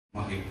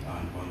ik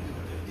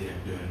aankondigen de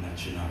directeur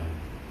Nationale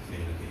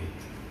Veiligheid,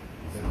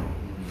 mevrouw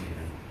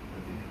Regering.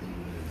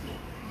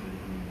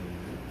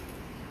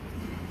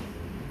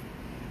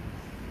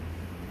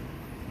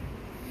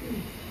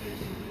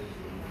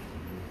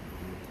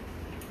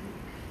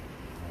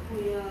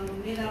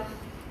 Goedemiddag,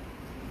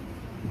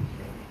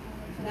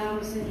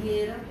 dames en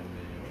heren.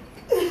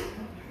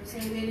 We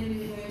zijn binnen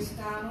in uw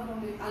huiskamer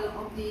om u alle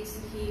updates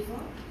te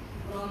geven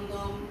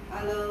rondom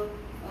alle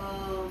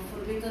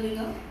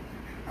verwikkelingen,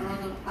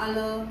 rondom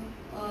alle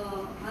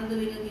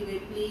handelingen die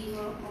wij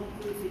plegen om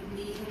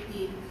COVID-19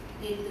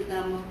 in te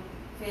dammen,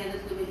 verder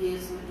te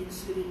beheersen in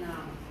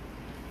Suriname.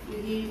 U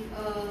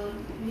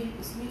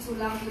heeft niet zo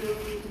lang terug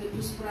de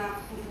toespraak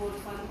gehoord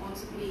van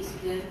onze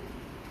president,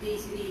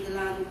 deze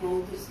Nederlander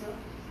Bouterste.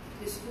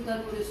 Het is goed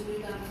dat we dus nu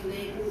dan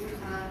gelijk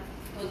overgaan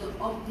tot de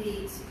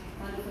updates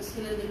van de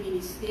verschillende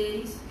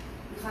ministeries.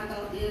 U gaat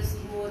al eerst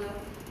horen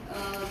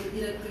de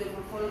directeur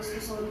van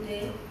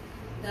Volksgezondheid,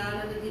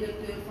 daarna de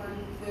directeur van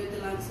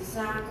Buitenlandse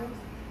Zaken,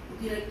 de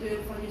directeur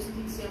van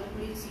Justitie en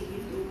Politie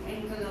heeft ook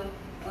enkele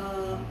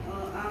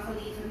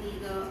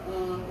aangelegenheden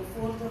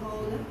voor te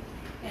houden.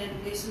 En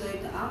wij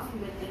sluiten af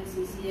met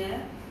NCCR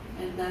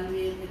en dan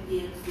weer met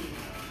DNV.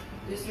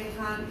 Dus wij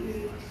gaan u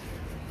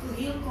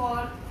heel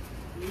kort,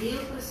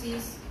 heel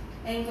precies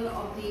enkele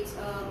updates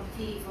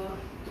geven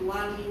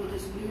waarmee we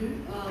dus nu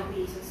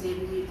bezig zijn.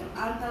 We hebben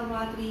een aantal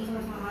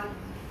maatregelen gehad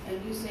en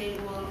nu zijn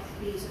we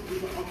bezig om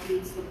de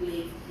updates te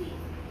blijven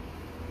geven.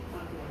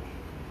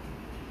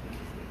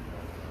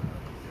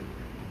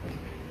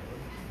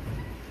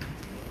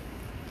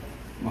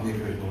 Mag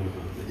ik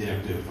uitnodigen de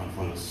directeur van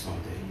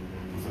Volksgezondheid,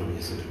 mevrouw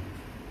Adhin.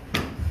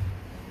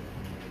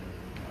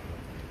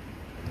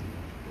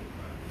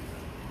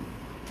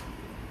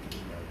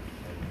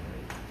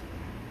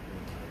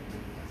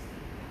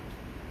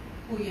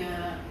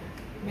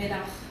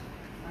 Goedemiddag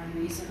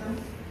aanwezigen,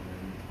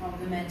 ook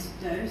de mensen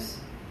thuis.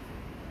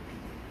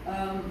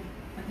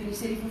 Het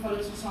ministerie van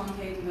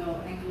Volksgezondheid wil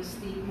enkele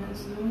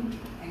statements doen,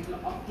 enkele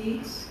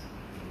updates.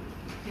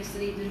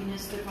 Gisteren heeft de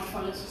minister van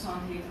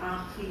Volksgezondheid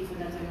aangegeven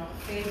dat er nog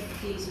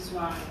 5 cases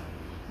waren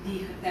die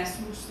getest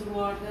moesten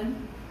worden.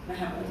 We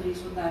hebben het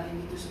resultaat in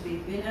de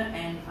tussentijd binnen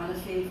en alle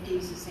 5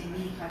 cases zijn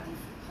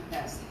negatief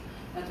getest.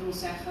 Dat wil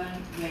zeggen,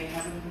 wij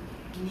hebben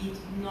niet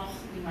nog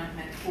iemand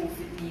met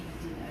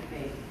COVID-19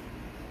 erbij.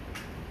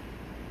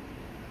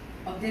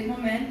 Op dit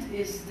moment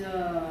is de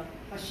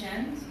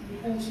patiënt die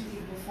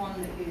positief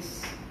bevonden is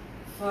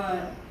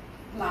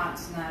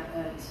verplaatst naar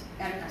het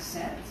RKZ,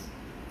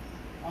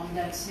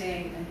 omdat zij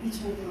een iets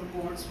hogere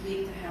koorts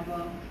bleek te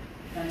hebben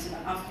dan ze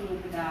de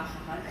afgelopen dagen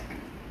had.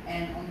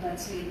 En omdat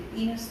zij de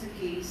enige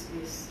case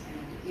is en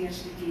op de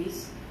eerste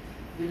case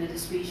willen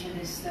de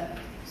specialisten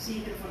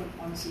zeker voor het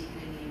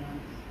onzeker nemen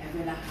en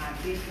willen haar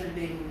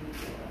dichterbij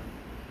monitoren.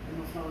 De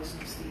mevrouw is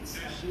nog steeds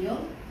stabiel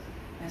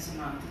en ze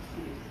maakt het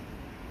goed.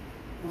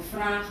 We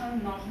vragen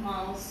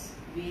nogmaals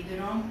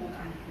wederom ook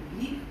aan het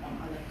publiek om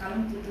alle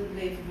kalmte te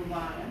blijven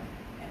bewaren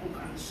en ook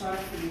aan de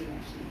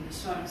zorgverleners die in de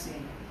zorg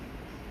zijn.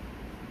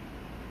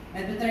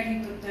 Met betrekking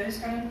tot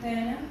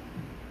thuisquarantaine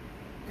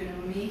kunnen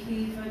we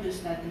meegeven dus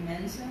dat de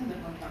mensen, de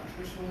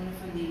contactpersonen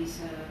van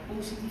deze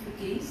positieve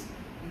case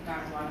in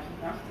kaart worden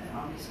gebracht en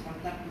al deze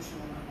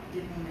contactpersonen op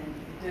dit moment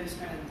in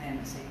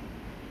thuisquarantaine zijn.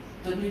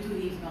 Tot nu toe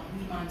heeft nog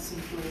niemand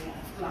symptomen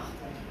of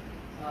klachten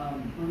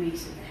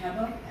bewezen te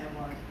hebben. Er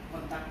wordt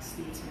contact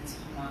steeds met ze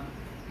gemaakt.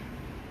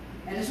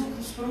 Er is ook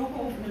gesproken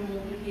over de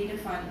mogelijkheden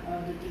van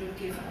de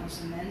terugkeer van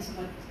onze mensen.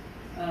 Wat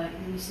het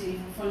ministerie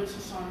van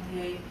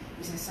Volksgezondheid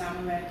is in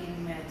samenwerking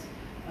met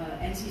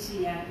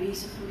NCCR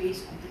bezig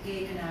geweest om te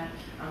kijken naar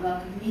aan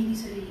welke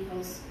medische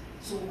regels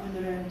zo'n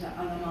ruimte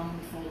allemaal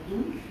moet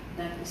voldoen.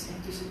 Dat is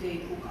intussen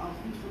ook al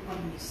goed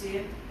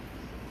gecommuniceerd.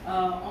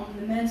 Om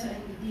de mensen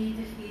een idee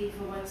te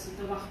geven wat ze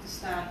te wachten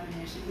staat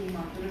wanneer ze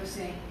eenmaal terug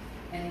zijn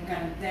en in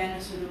quarantaine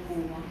zullen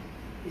komen,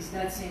 is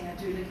dat zij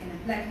natuurlijk in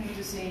een plek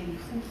moeten zijn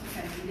die goed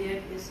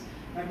geventileerd is,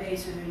 waarbij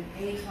ze hun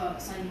eigen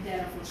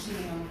sanitaire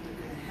voorzieningen moeten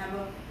kunnen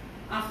hebben,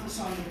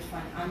 afgezonderd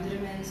van andere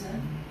mensen,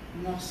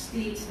 nog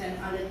steeds ten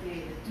alle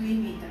tijde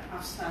 2 meter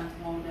afstand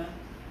houden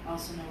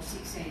als ze nou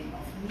ziek zijn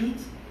of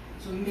niet,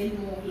 zo min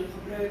mogelijk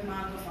gebruik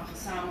maken van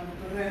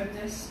gezamenlijke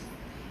ruimtes.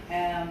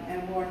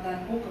 Er wordt dan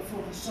ook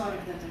ervoor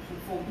gezorgd dat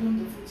er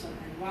voldoende voedsel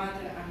en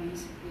water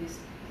aanwezig is.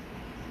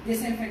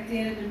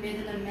 Desinfecterende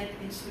middelen met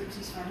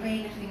instructies van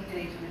reiniging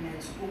krijgen de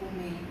mensen ook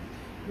mee.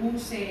 Hoe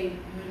zij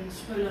hun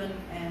spullen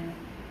en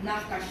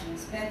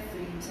nachtkastjes,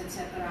 bedframes etc.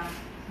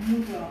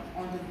 moeten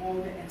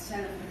onderhouden en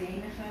zelf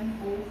reinigen.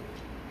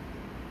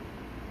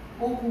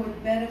 Ook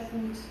wordt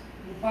beddengoed,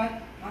 de bad,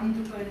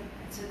 handdoeken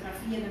etc.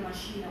 via de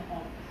machine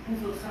op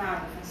hoeveel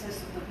graden, van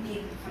 60 tot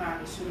 90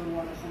 graden, zullen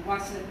worden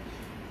gewassen.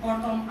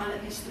 Kortom, alle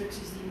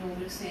instructies die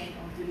nodig zijn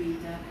om te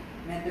weten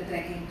met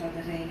betrekking tot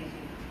de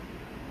reiniging.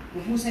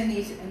 De hoes- en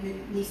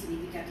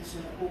neesetiketten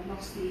zullen ook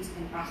nog steeds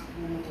in acht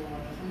moeten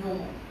worden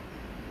genomen.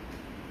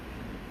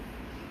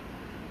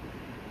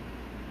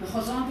 De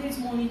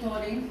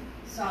gezondheidsmonitoring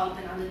zal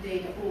ten alle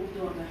tijde ook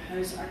door de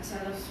huisarts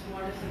zelf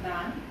worden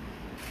gedaan.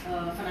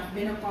 Vanaf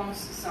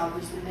binnenkomst zal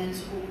dus de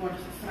mensen ook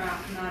worden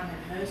gevraagd naar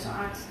hun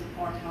huisarts. De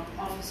Port Health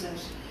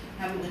Officers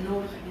hebben de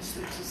nodige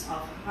instructies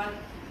al gehad.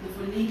 De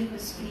volledige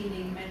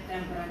screening met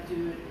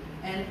temperatuur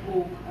en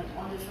ook het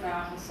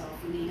ondervragen zal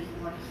volledig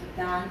worden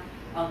gedaan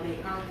al bij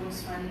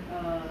aankomst van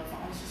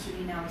onze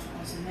Surinamers,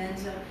 onze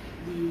mensen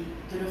die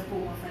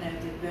terugkomen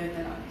vanuit het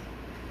buitenland.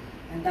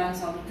 En dan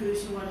zal de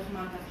keuze worden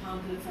gemaakt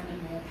afhankelijk van de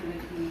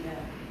mogelijkheden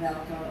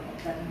welke op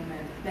dat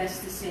moment het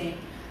beste zijn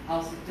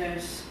als de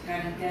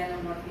thuisquarantaine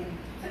wordt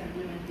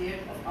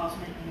geïmplementeerd of als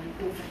men in een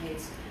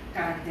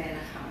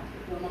overheidsquarantaine gaat.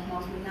 Ik wil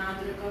nogmaals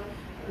benadrukken,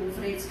 de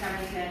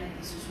overheidsquarantaine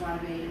is dus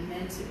waarbij de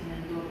mensen in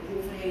een door de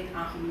overheid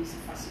aangewezen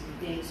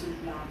faciliteit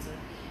zullen plaatsen.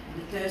 En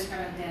de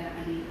thuisquarantaine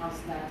alleen als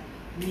dat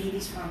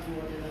medisch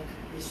verantwoordelijk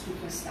is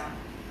toegestaan.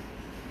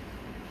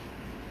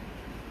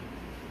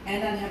 En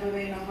dan hebben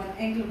wij nog wat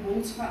enkele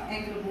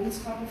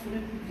boodschappen voor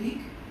het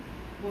publiek.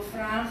 We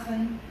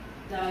vragen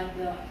dat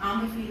de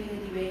aanbevelingen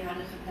die wij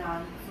hadden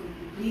gedaan voor het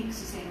publiek,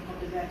 ze zijn ook op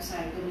de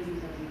website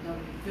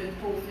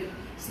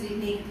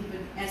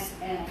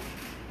www.covid-19.sr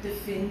te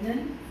vinden.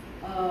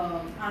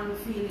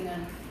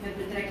 Aanbevelingen met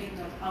betrekking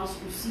tot als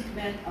u ziek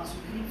bent, als u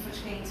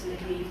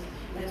griepverschijnselen heeft,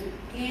 dat u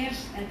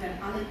eerst en ten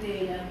alle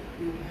tijden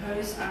uw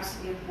huisarts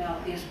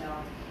eerst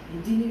belt.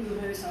 Indien u uw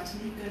huisarts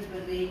niet kunt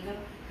bereiken,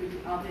 kunt u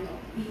altijd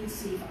op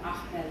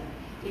 178 bellen.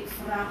 Ik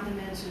vraag de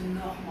mensen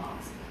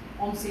nogmaals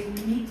om zich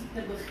niet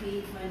te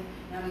begeven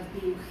naar het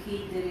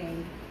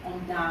BOG-terrein, om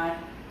daar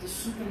te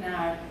zoeken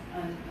naar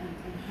een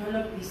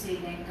hulp die zij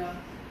denken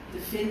te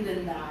vinden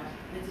daar.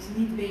 Het is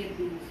niet bij het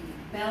BOG.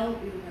 Bel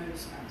uw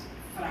huisarts.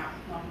 Vraag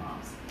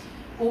nogmaals.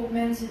 Ook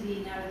mensen die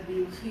naar het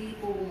BOG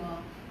komen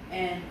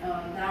en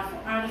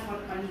daarvoor aardig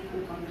wat paniek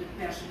ook onder het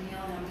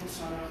personeel hebben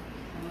gezorgd.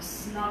 En we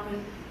snappen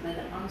dat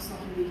de angst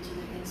nog een beetje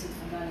erin zit,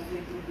 vandaar dat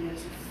wij proberen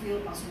zoveel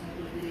als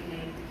mogelijk de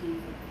richtlijn te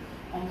geven.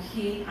 Om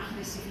geen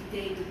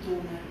agressiviteit te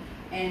tonen.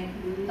 En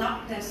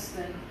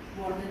labtesten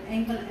worden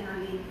enkel en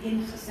alleen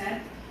ingezet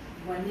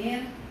wanneer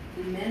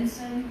de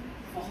mensen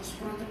volgens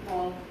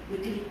protocol de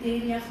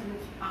criteria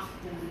genoeg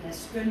achten, de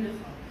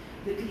deskundigen,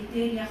 de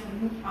criteria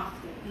genoeg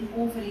achten in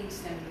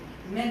overeenstemming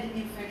met de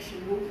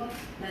infectiologen,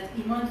 dat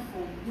iemand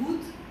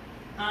voldoet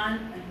aan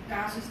een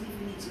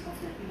casusdefinitie of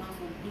dat iemand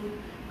voldoet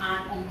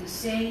aan om te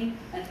zijn,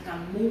 het kan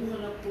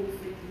mogelijk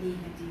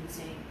COVID-19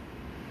 zijn.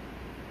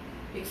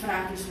 Ik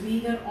vraag dus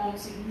wederom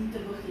zich niet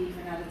te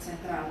begeven naar het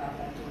Centraal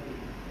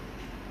Laboratorium.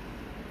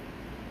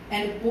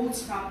 En de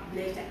boodschap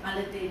blijft in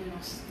alle tijden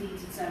nog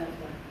steeds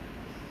hetzelfde.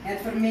 Het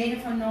vermijden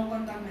van nauw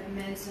contact met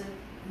mensen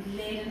die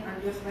lijden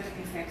aan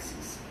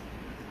luchtweginfecties.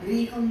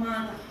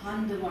 Regelmatig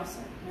handen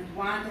wassen met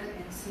water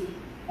en zeep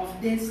of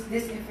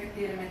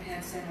desinfecteren met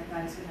hand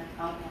sanitizer met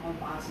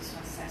alcoholbasis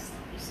van 60%.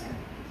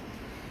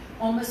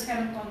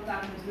 Onbeschermd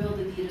contact met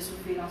wilde dieren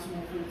zoveel als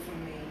mogelijk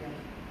vermijden.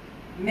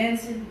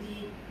 Mensen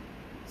die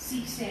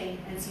ziek zijn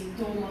en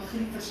symptomen,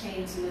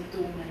 griepverschijnselen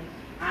tonen,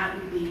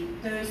 AUB,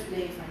 thuis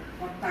blijven,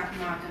 contact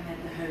maken met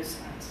de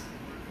huisarts.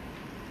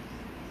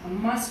 Een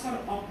masker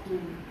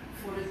opdoen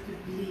voor het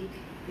publiek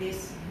is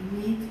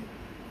niet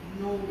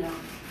nodig.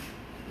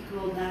 Ik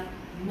wil dat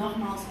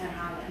nogmaals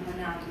herhalen en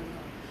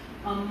benadrukken.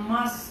 Een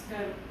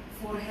masker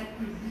voor het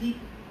publiek,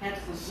 het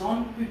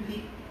gezond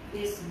publiek,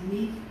 is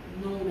niet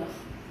nodig.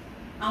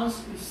 Als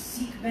u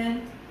ziek bent,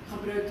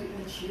 gebruikt u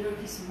een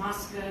chirurgisch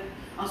masker.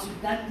 Als u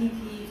dat niet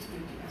heeft,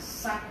 kunt u een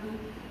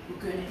zakdoek. We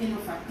kunnen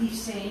innovatief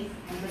zijn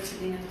om dat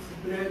soort dingen te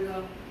gebruiken.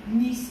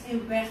 Nies en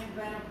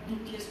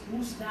wegwerpdoekjes,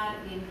 hoes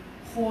daarin,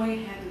 gooi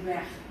het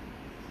weg.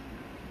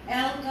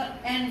 Elke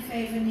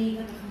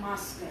N95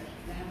 masker,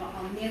 we hebben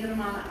al meerdere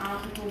malen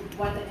aangetoond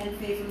wat de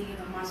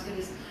N95 masker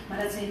is, maar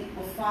dat zijn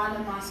ovale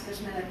maskers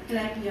met een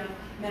klepje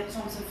met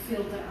soms een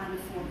filter aan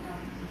de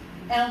voorkant.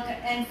 Elke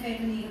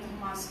N95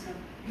 masker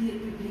die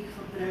het publiek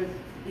gebruikt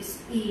is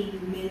één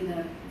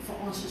minder voor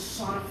onze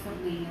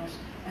zorgverleners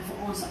en voor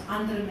onze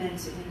andere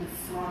mensen in de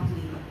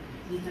frontlinie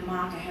die te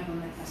maken hebben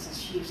met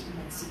passagiers en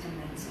met zieke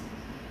mensen.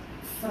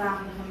 Vraag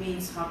de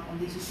gemeenschap om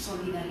deze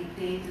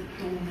solidariteit te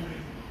tonen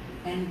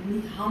en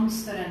niet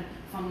hamsteren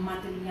van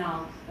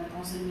materiaal dat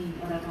ons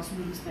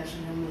medisch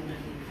personeel nodig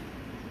heeft.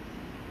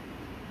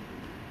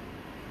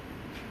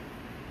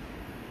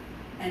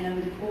 En dan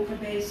wil ik ook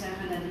erbij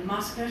zeggen dat de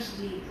maskers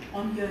die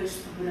onjuist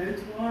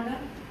gebruikt worden,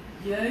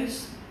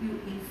 juist uw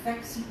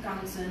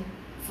infectiekansen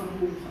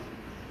verhogen.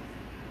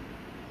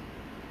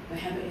 We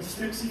hebben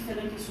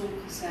instructiefilmpjes ook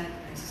gezet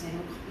en ze zijn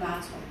ook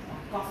geplaatst op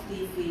KOF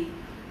TV.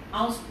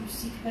 Als u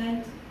ziek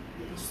bent,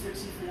 de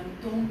instructiefilm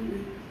toont u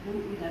hoe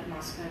u dat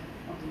masker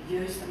op de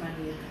juiste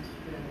manier kunt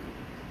gebruiken.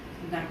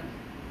 Dank u.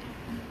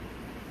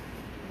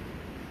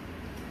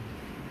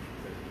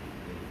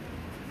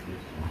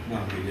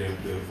 Dank u,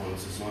 directeur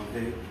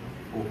Volksgezondheid.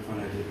 Ook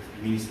vanuit het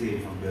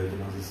ministerie van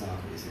Buitenlandse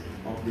Zaken is er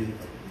een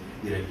update.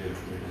 Directeur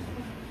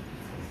Volksgezondheid.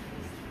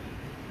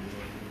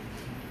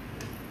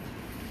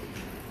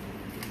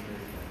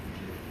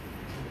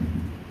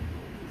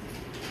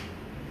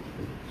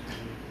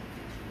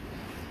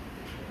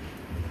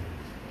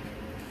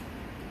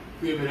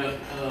 Goedemiddag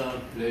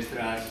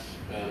luisteraars,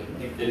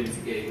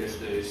 televisiekijkers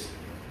thuis.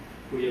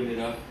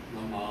 Goedemiddag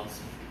nogmaals.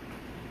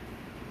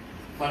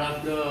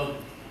 Vanaf de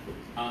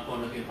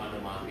aankondiging van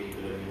de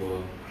maatregelen die we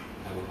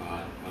hebben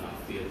gehad vanaf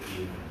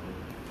 14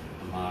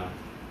 maart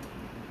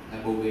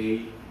hebben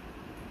wij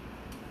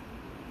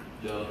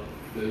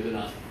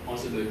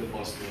onze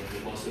buitenposten,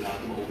 de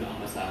consulaten, maar ook de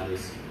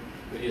ambassades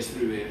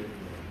geïnstrueerd,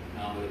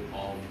 namelijk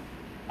om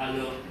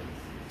alle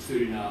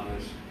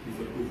Surinamers die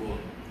vertoeven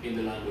in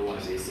de landen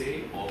waar zij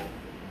zijn of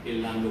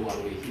in landen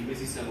waar wij geen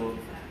business hebben,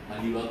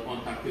 maar die wel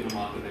contact kunnen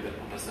maken met de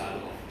ambassade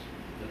of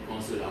het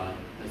consulaat,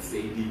 dat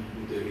zij die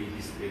moeten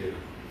registreren.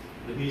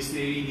 Het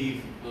ministerie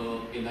heeft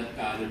in dat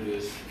kader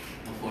dus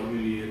een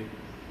formulier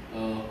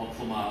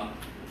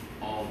opgemaakt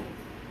om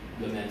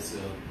de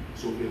mensen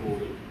zoveel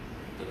mogelijk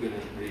te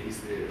kunnen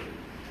registreren.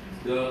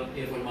 De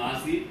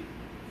informatie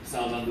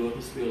zal dan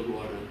doorgespeeld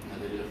worden naar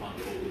de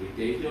relevante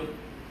autoriteiten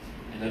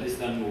en dat is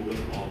dan nodig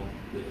om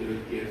de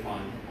terugkeer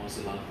van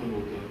onze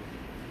landgenoten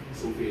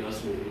zoveel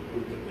als mogelijk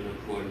goed te kunnen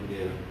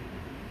coördineren.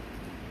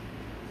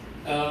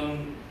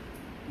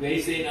 Wij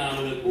zijn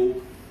namelijk ook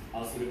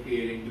als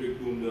regering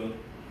drukdoende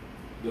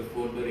de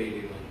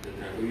voorbereidingen te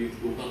treffen. U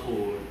heeft ook al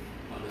gehoord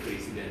van de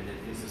president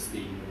in zijn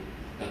statement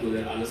dat we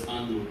er alles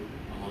aan doen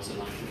om onze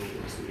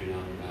landgenoten in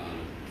Suriname te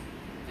halen.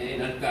 En in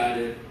dat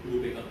kader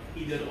roep ik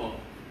ieder op,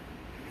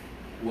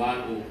 waar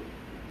ook,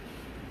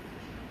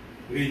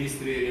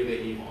 registreren bij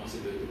een van onze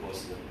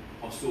buitenposten.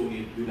 Of zo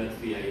niet, doe dat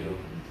via je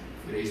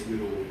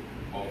reisbureau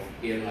of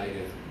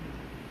airliner.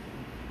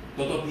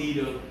 Tot op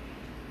heden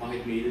mag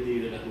ik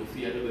mededelen dat we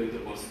via de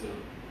buitenposten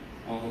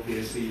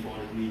ongeveer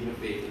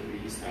 759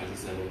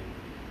 registraties hebben.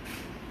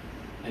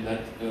 En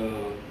dat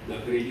de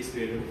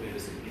geregistreerden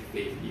bevinden zich in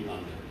 15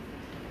 landen.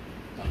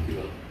 Dank u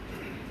wel.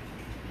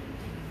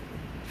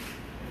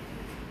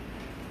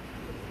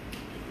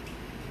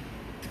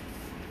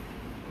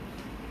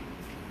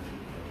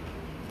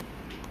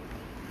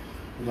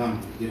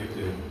 Bedankt,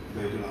 directeur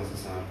Buitenlandse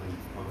Zaken.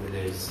 Op de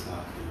lijst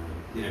staat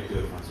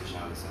directeur van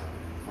Sociale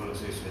Zaken en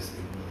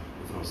Volkshuisvesting,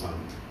 mevrouw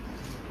Salm.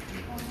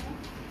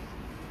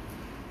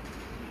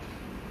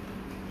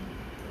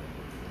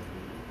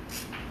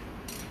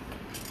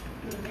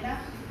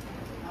 Goedemiddag,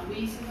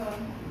 aanwezige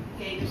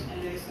kijkers en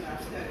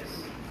luisteraars thuis.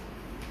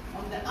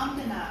 Om de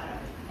ambtenaren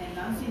en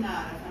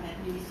landsenaren van het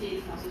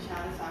ministerie van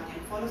Sociale Zaken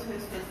en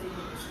Volkshuisvesting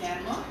te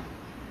beschermen,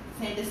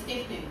 zijn de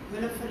Stichting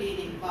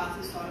Hulpverlening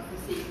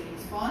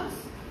Basiszorgverzekeringsfonds,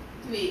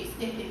 2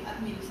 Stichting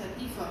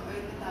Administratieve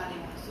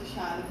Uitbetalingen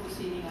Sociale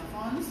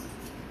Voorzieningenfonds,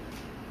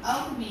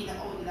 Algemene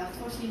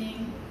Ouderdagsvoorziening,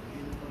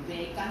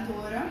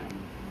 wijkkantoren,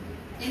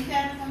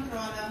 interne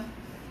controle,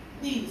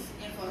 dienst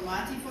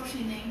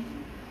informatievoorziening,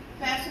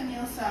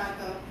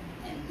 personeelszaken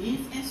en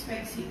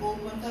dienstinspectie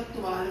open tot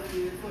 12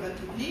 uur voor het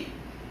publiek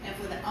en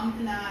voor de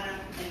ambtenaren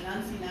en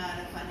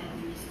landsenaren van het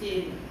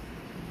ministerie.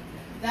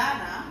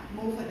 Daarna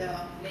mogen de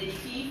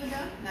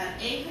leidinggevenden naar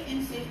eigen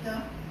inzichten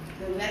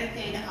de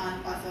werktijden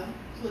aanpassen,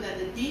 zodat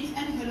de dienst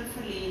en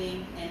hulpverlening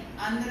en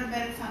andere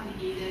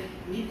werkzaamheden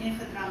niet in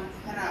gedrang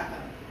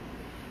geraken.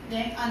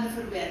 Denk aan de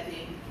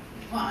verwerking,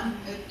 want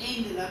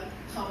uiteindelijk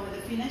gaan we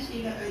de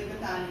financiële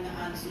uitbetalingen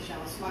aan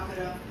sociaal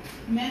zwakkeren,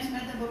 mensen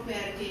met een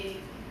beperking,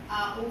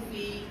 AOV,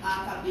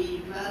 AKB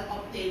wel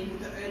op tijd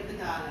moeten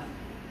uitbetalen.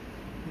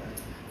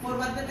 Voor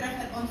wat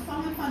betreft het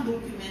ontvangen van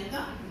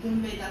documenten doen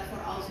wij dat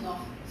vooralsnog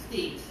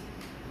steeds.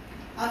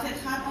 Als het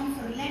gaat om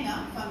verlengen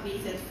van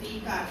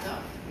BZV-kaarten,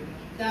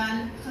 dan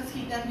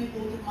geschiet dat nu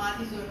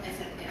automatisch door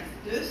SRF.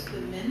 Dus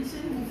de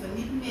mensen hoeven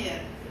niet meer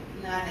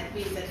naar het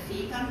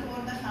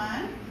BZV-kantoor te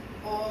gaan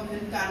om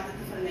hun kaarten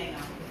te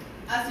verlengen.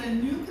 Als je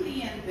een nieuw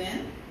cliënt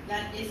bent,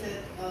 dan is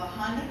het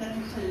handig dat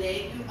u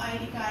gelijk uw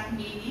ID-kaart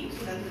meeneemt,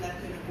 zodat we dat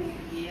kunnen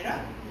kopiëren.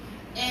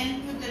 En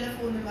uw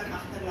telefoonnummer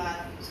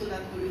achterlaat,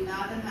 zodat we u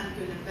naderhand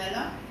kunnen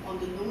bellen om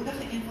de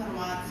nodige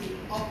informatie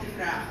op te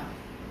vragen.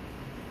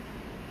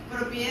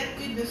 Probeer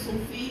u dus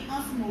zoveel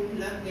als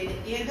mogelijk bij de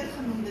eerder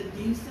genoemde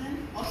diensten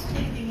of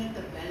stichtingen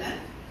te bellen,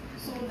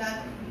 zodat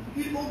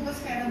u ook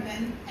beschermd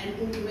bent en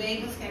ook wij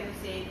beschermd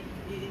zijn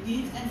die de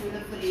dienst en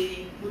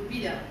hulpverlening moet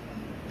bieden.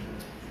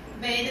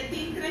 Bij de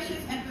 10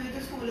 crèches en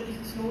peuterscholen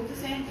die gesloten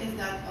zijn, is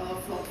dat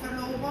vlot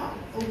verlopen.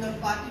 Ook de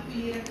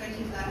particuliere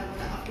crèches, daar hebben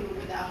we de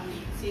afgelopen dagen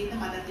niet gezeten,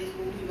 maar dat is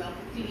ook nu wel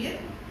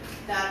gekleerd.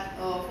 Dat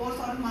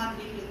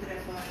voorzorgsmaatregelen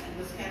treffen en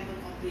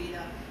beschermend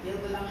optreden heel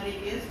belangrijk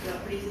is. De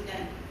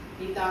president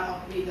heeft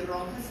daarop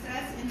wederom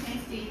gestrest in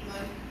zijn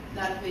statement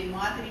dat wij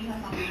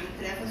maatregelen gaan moeten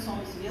treffen,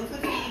 soms heel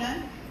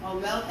vervelend, maar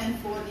wel ten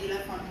voordele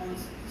van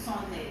onze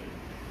gezondheid.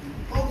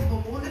 Ook de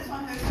bewoners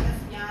van Huis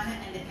Christianen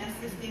en de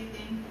Eerste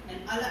Stichting en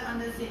alle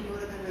andere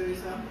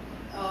seniorenhuizen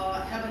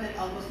hebben het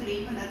al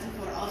begrepen dat ze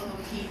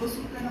vooralsnog geen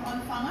bezoek kunnen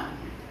ontvangen.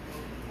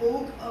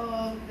 Ook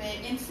bij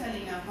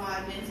instellingen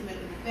waar mensen met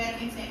een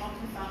beperking zijn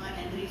opgevangen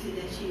en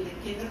residentiële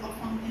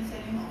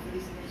kinderopvanginstellingen of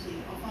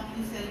residentiële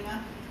opvanginstellingen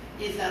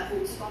is dat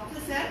ook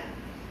stopgezet.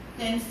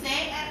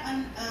 Tenzij er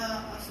een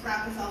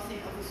sprake zal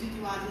zijn of een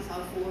situatie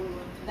zal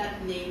voordoen dat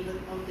nemen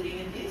of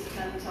dringend is,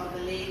 dan zal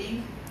de leiding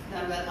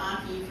daar wel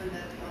aangeven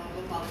dat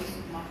bepaald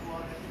bezoek mag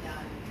worden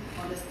gedaan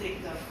onder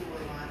strikte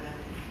voorwaarden.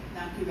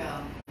 Dank u wel.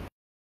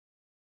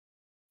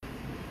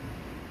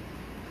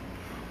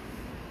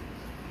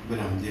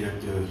 Bedankt,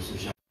 directeur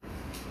Sociaal.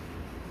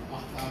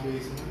 8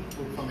 aanwezigen,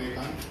 ook van mijn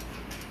kant.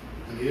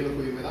 Een hele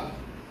goede middag.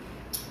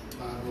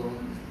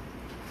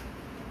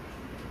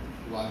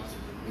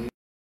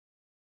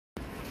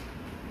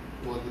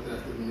 Wat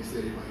betreft het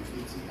ministerie van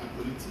Justitie en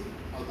Politie,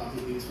 althans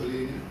de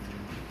dienstverlening.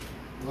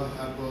 We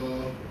hebben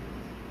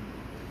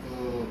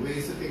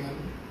wijzigingen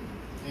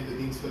in de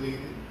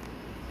dienstverlening.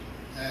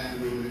 En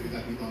we willen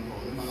dat niet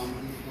onthouden, maar dan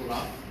moet ik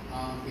vooraf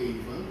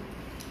aangeven.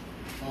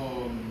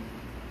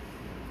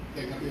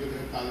 Kijk, natuurlijk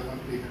in het kader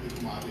van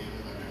preventieve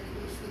maatregelen, dan krijg je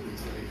dus de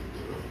dienstverlening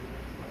terug.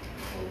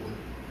 We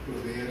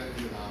proberen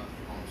inderdaad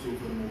om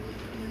zoveel mogelijk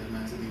met minder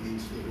mensen die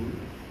dienst te doen.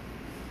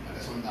 Maar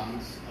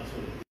desondanks, als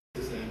er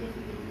diensten zijn,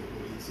 bijvoorbeeld de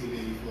politie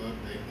levert,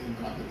 bij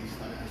inbraken,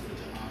 diefstallen en zodat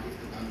je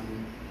aangifte kan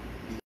doen,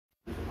 die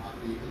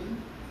maatregelen.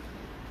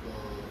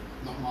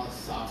 Nogmaals,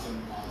 zaken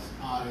als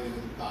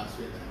aanrijdingen die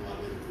plaatsvinden en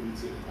waarbij de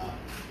politie inderdaad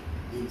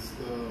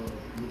diensten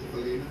moeten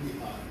verlenen, die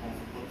gaan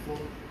onverkort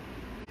voor.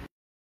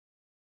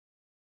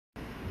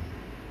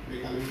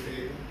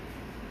 Legaliteiten,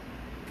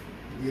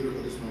 die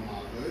rukken dus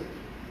normaal uit.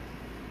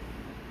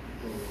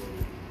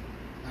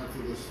 En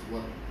voor dus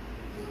wat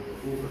de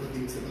overige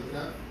diensten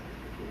betreft,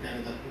 we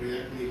kennen dat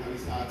project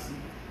legalisatie,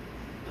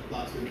 dat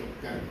plaatsvindt op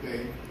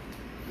Kerkplein,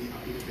 die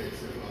activiteit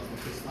is zoals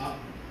nog gestart.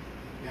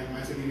 Ja,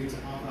 mensen die niet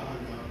zijn aanvraag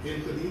hebben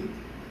ingediend,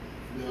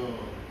 de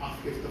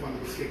afgifte van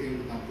de beschikking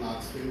moet dan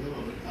plaatsvinden, we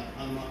hebben dat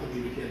allemaal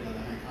gedirigeerd naar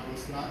de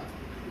Henk-Abelstraat,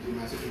 dus die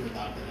mensen kunnen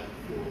daar terecht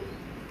voor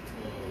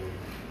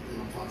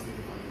in ontvangst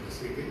nemen van de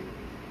beschikking.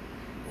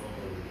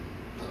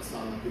 Dat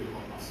zal natuurlijk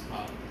op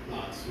afspraak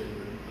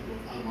plaatsvinden, dat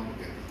wordt allemaal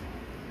bekend.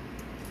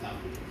 Dank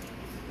u.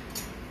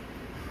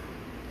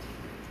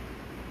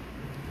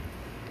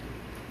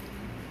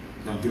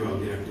 Dank u wel,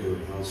 directeur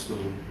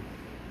Halstoom.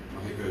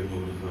 Mag ik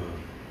uitnodigen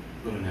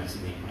kolonel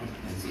Simema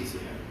en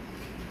CCR.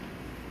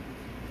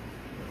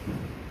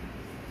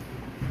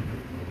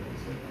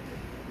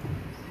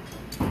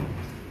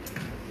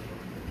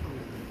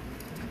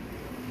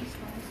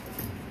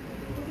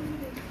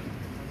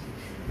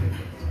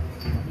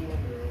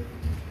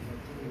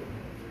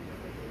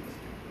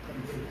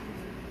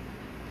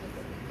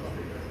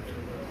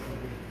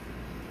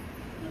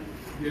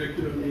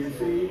 Directeur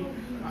DNV,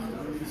 8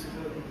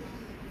 aanwezigen,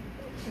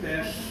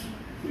 pers,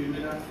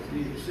 goedemiddag,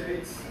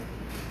 wederzijds.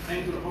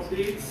 Enkele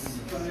updates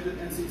vanuit het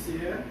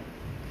NCCR.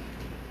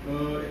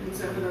 Ik moet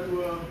zeggen dat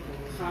we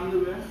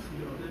gaandeweg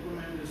op dit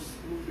moment dus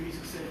ook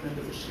bezig zijn met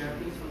de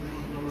verscherping van de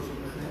controles op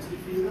de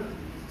grensrivieren,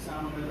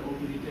 samen met de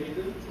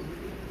autoriteiten.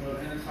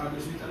 En het gaat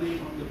dus niet alleen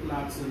om de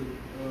plaatsen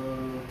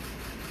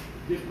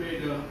dicht bij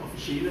de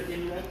officiële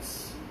inlets,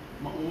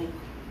 maar ook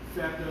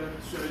verder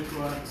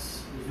zuidwaarts,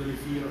 dus de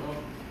rivieren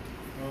op.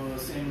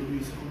 Zijn we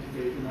bezig om te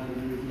kijken naar de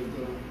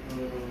mogelijke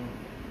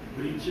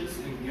breaches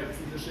en gaps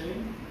die er zijn.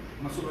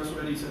 Maar zoals we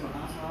reeds hebben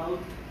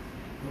aangehaald,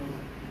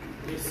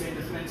 zijn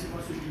de grenzen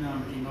van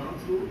Suriname enorm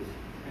groot.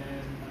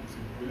 En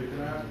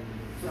uiteraard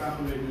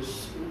vragen wij dus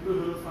ook de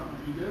hulp van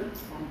ieder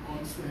om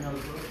ons te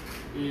helpen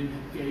in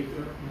het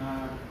kijken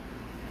naar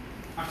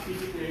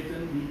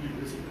activiteiten die in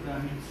principe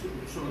daar niet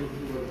op zouden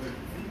worden.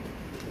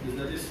 Dus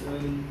dat is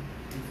een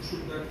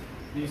verzoek dat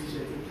deze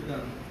tijd ook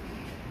gedaan.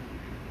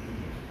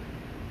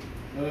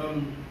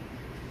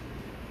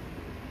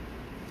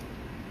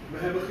 We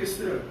hebben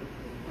gisteren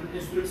een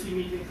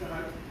instructiemeeting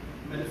gehad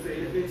met de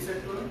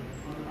veiligheidssector,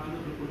 onder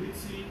andere de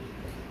politie,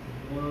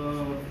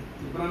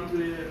 de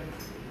brandweer,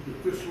 de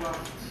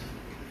kustwacht,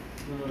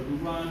 de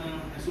douane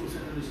en zo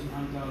zijn er dus een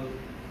aantal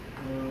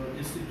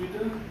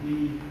instituten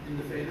die in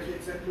de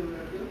veiligheidssector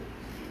werken.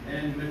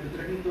 En met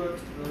betrekking tot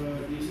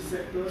deze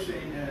sector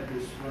zijn er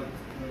dus wat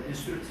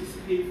instructies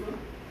gegeven.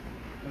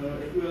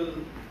 Ik wil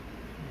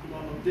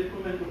op dit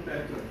moment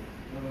beperken.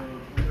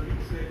 Omdat ik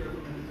begrijp dat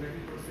we met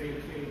betrekking tot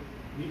veiligheid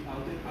niet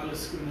altijd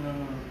alles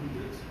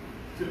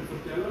kunnen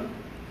vertellen.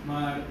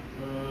 Maar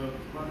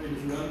wat wij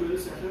dus wel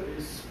willen zeggen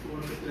is voor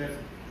wat betreft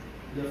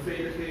de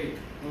veiligheid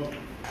op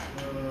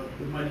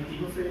de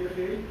maritieme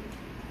veiligheid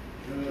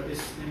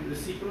is in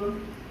principe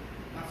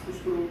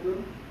afgesproken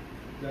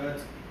dat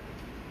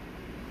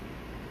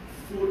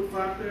voor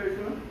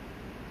vaartuigen,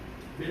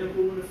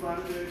 binnenkomende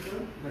vaartuigen,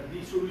 dat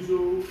die sowieso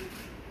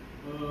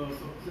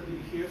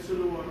gedirigeerd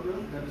zullen worden.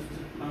 Dat is dus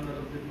het plan dat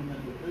op dit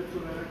moment wordt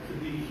uitgewerkt.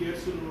 Gedirigeerd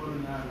zullen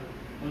worden naar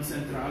een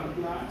centrale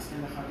plaats. En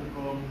dan gaat het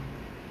om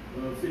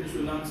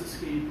Venezolaanse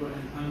schepen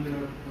en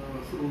andere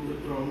grote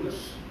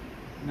trawlers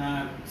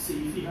naar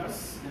Sevias.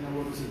 En dan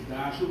worden ze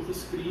daar zo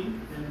gescreend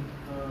en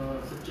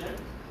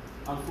gecheckt.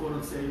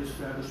 Alvorens zij dus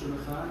verder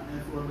zullen gaan. En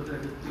voor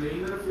betreft de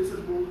kleinere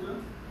visserboten,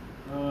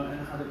 en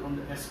dan gaat het om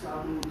de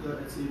SK-boten,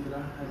 etc.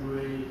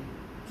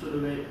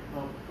 Zullen wij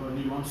op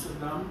Nieuw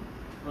Amsterdam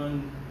een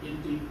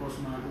intakepost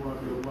maken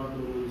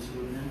waardoor we dus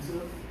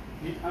mensen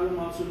niet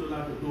allemaal zullen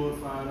laten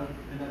doorvaren.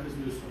 En dat is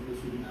dus op de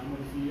Suriname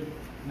rivier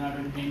naar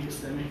hun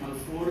eindbestemming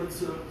alvorens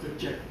ze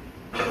gecheckt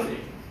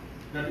zijn.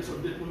 Dat is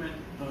op dit moment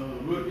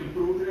work in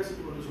progress.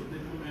 Het wordt dus op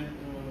dit moment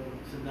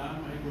gedaan,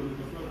 maar ik wil het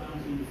toch wel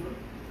aangeven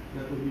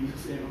dat we bezig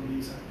zijn om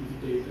deze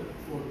activiteiten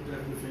voor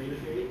betreffende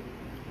veiligheid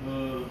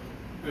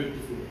uit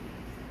te voeren.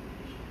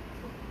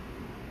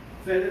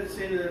 Verder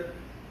zijn er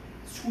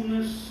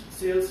schoeners,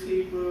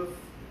 zeilschepen,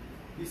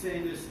 die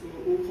zijn dus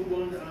ook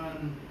gebonden aan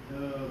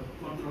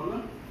controle.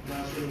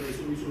 Daar zullen wij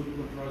sowieso de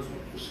controles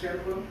op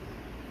verscherpen.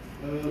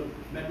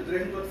 Met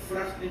betrekking tot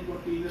vracht- en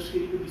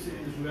containerschepen, die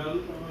zijn dus wel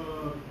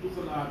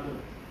toegelaten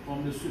om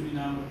de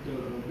Suriname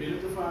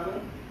binnen te varen.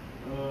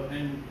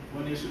 En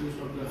wanneer ze dus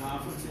op de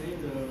haven zijn,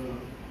 de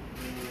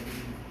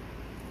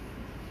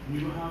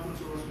nieuwe haven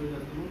zoals we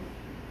dat doen,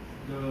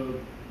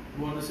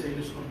 worden zij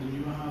dus op de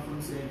nieuwe haven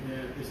zijn,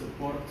 is een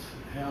port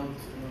held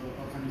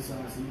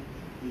organisatie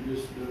die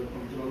dus de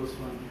controles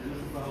van in elk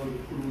geval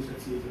de cruise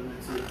etc.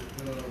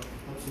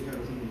 op zich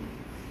hebben genomen.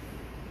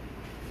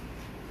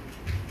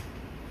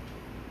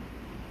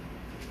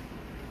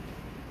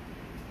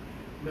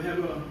 We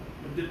hebben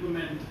op dit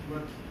moment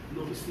wat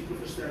logistieke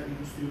versterking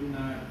gestuurd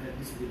naar het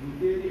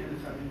distributeren en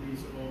het gaat in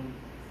deze om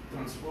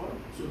transport,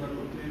 zodat we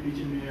een klein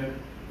beetje meer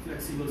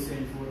flexibel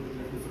zijn voor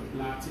de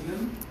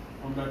verplaatsingen,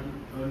 omdat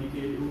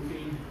Nigeria ook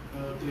geen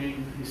klein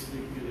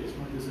district meer is,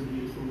 maar het is een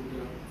heel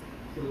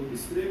groot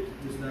district,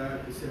 dus daar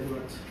is er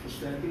wat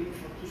versterking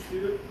op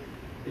gestuurd.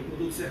 Ik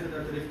moet ook zeggen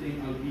dat richting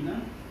Albina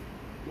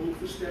ook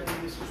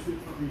versterking is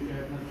gestuurd van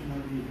het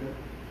Nationaal COVID-19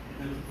 in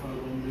elk geval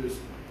om dus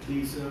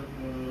deze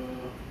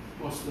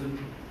posten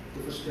te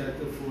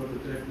versterken voor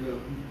betreffende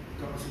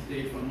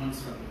capaciteit van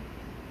manschappen.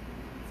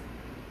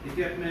 Ik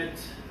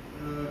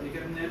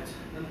heb net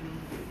een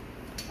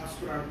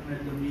afspraak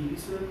met de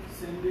medische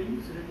zending,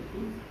 zeg ik het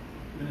goed?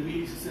 Met de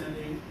medische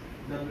zending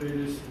dat we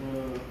dus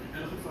in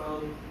elk geval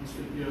een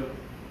stukje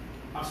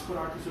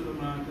afspraken zullen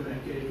maken en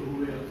kijken hoe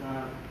we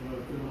elkaar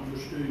kunnen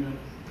ondersteunen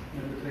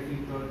met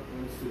betrekking tot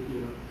een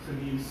stukje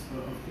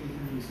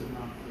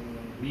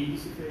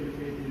medische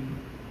veiligheid in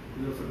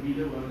de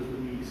gebieden waar dus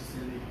de medische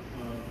zending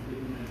op dit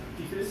moment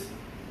actief is.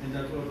 En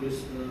dat wordt dus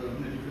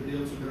met u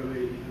gedeeld zodra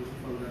wij in ieder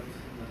geval dat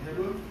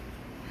hebben.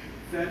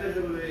 Verder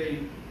hebben wij,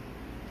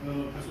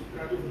 als we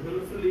praten over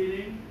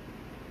hulpverlening,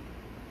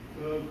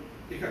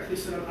 ik had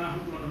gisteren al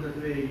aangekondigd dat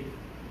wij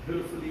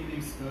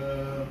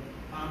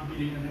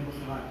hulpverleningsaanbiedingen hebben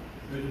gehad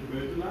uit het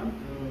buitenland,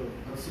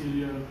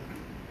 Brazilië,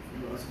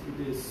 als het goed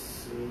is,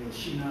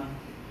 China.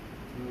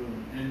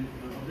 En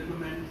op dit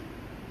moment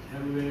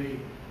hebben wij,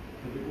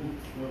 heb ik ook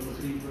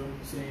begrepen,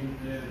 zijn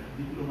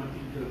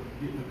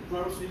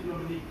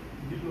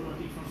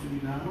diplomatiek van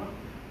Suriname,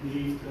 die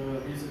heeft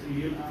in zijn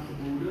geheel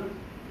aangeboden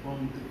om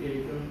te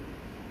kijken,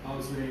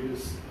 als wij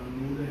dus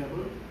noden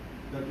hebben,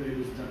 dat wij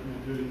dus dat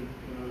met hun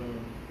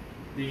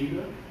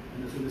delen. En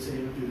dan zullen zij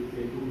natuurlijk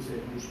kijken hoe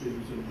zij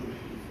ondersteuning zullen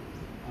geven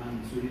aan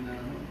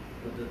Suriname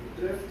wat dat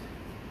betreft.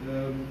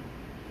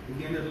 Ik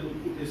denk dat het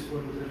ook goed is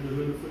voor de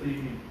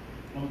hulpverlening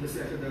om te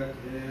zeggen dat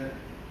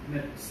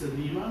met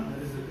SEDIMA,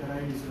 dat is de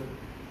Caribische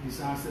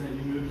Disaster and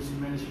Emergency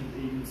Management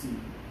Agency,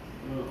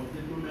 op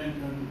dit moment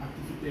een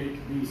activiteit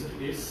bezig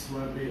is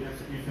waarbij er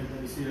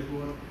geïnventariseerd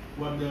wordt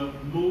wat de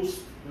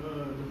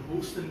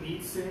hoogste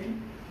needs zijn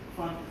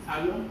van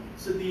alle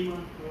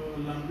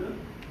SEDIMA-landen,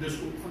 dus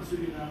ook van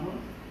Suriname.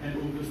 En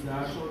ook dus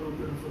daar zouden we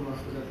kunnen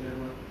verwachten dat er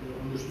wat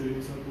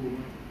ondersteuning zal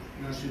komen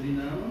naar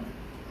Suriname.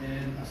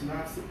 En als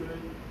laatste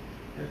punt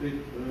heb ik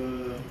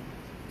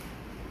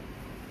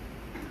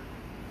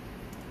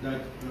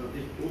dat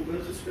ik ook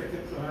een gesprek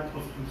heb gehad,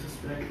 of een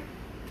gesprek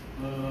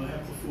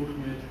heb gevoerd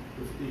met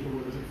de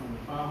vertegenwoordiger van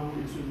de PAHO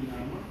in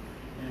Suriname.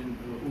 En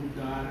ook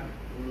daar,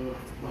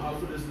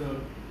 behalve dus de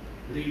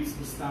reeds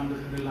bestaande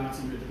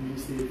relatie met het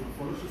ministerie van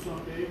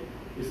Volksgezondheid,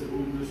 is er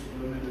ook dus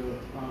met de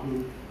PAHO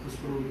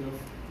gesproken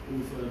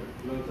over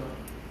welke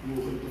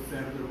mogelijke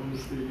verdere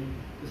ondersteuning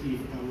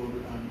gegeven kan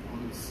worden aan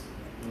ons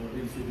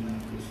in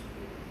Suriname. Dus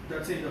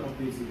dat zijn de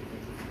updates die ik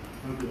heb.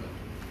 Dank u wel.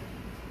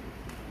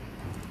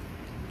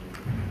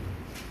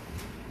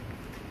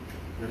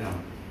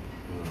 Bedankt,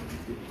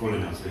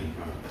 colonel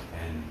Swenka.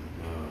 En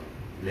de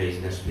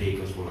lijst der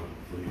sprekers wordt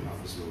voor nu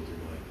afgesloten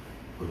door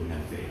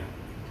kolonel Vera.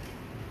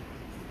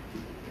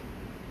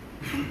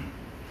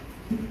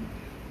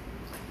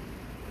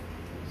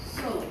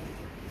 Zo,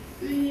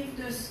 u heeft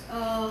dus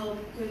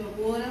kunnen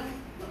horen,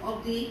 de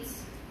updates.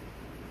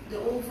 De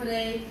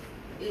overheid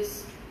is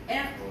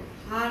echt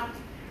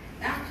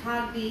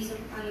hard bezig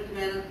aan het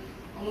werk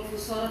om ervoor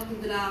zorg te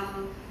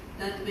dragen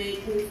dat wij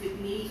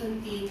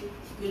COVID-19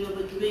 kunnen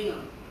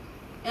bedwingen.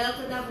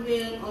 Elke dag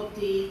weer een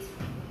update,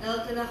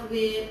 elke dag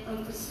weer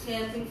een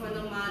verscherping van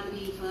de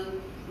maatregelen.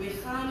 Wij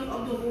gaan u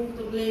op de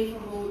hoogte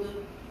blijven houden,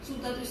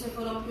 zodat u zich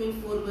erop kunt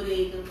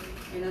voorbereiden.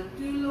 En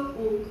natuurlijk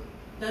ook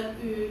dat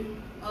u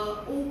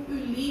ook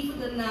uw leven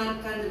ernaar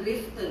kan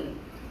richten.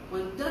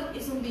 Want dat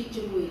is een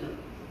beetje moeilijk.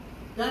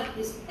 Dat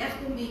is echt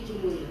een beetje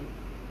moeilijk.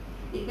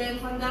 Ik ben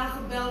vandaag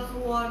gebeld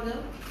geworden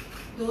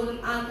door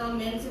een aantal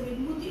mensen. Ik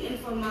moet die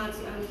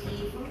informatie aan u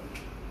geven.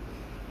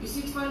 U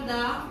ziet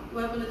vandaag, we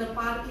hebben het een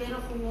paar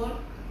keren gehoord.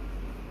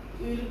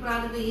 Jullie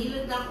praten de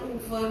hele dag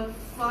over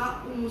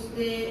hoe moest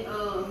de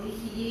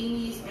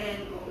hygiënisch en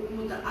hoe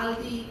moeten al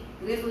die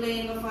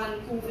richtlijnen van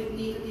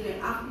COVID-19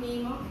 in acht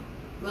nemen.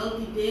 Wel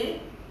idee,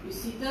 u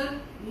ziet er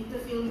niet te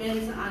veel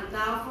mensen aan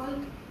tafel.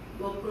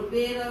 We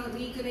proberen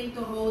rekening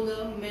te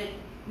houden met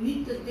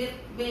niet te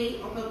dichtbij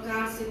op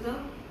elkaar zitten.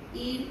 1,5,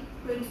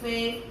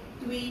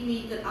 2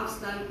 meter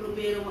afstand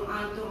proberen we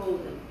aan te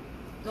houden.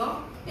 Toch?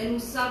 En hoe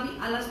sabi,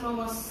 alles maar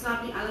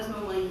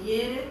wat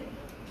jere.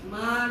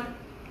 Maar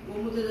we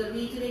moeten er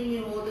rekening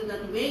mee houden dat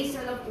wij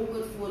zelf ook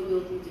het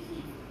voorbeeld moeten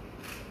geven.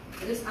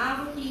 Er is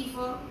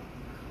aangegeven,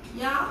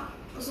 ja,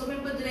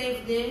 zo'n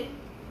bedrijf de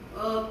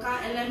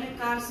KLM en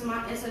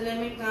Kaarsma,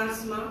 SLM en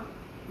Kaarsma.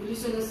 Jullie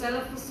zullen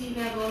zelf gezien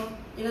hebben,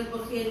 in het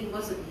begin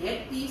was het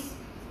hectisch,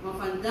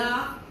 maar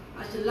vandaag,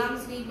 als je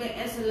langs reed bij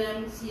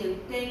SLM, zie je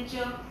een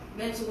tentje,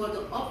 mensen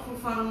worden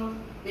opgevangen.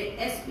 Bij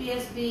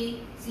SPSB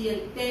zie je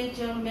een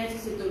tentje, mensen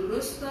zitten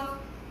rustig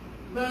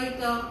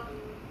buiten,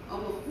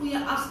 op een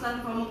goede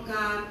afstand van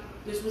elkaar.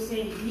 Dus we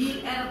zijn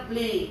heel erg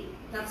blij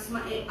dat Sma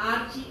en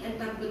Archie en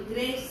dat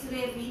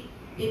bedrijfsrevi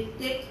in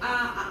tek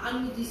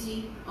aan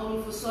om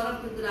ervoor zorg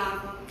te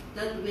dragen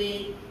dat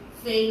wij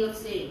veilig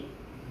zijn.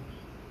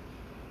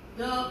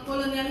 De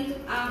kolonel heeft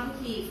het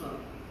aangegeven,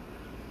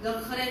 de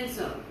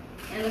grenzen,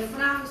 en de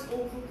vraag is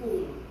ook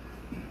gekomen.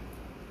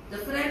 De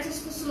grens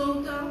is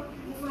gesloten,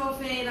 mevrouw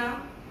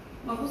Veira,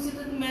 maar hoe zit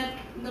het met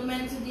de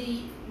mensen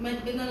die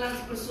met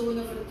binnenlandse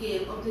personen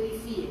verkeer op de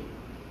rivier?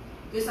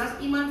 Dus als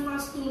iemand van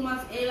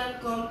Stoelmans Eiland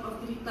komt of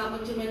drie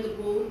tabbetje met de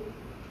boot,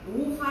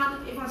 hoe gaat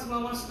het als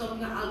mama stopt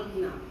naar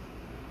Albina?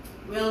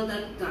 Wel,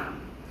 dat kan.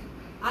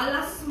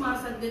 Alles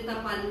maar dit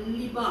tapa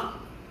liba.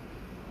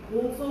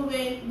 Boven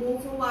wind,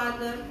 boven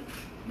water,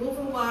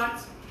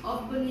 bovenwaarts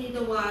of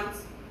benedenwaarts.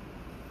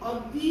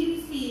 Op die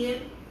rivier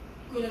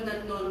kunnen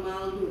dat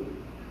normaal doen.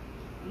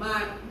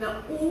 Maar de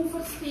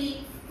oversteek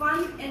van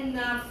en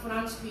naar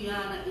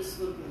Frans-Guyana is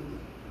verboden.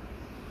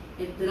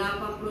 Het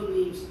drapa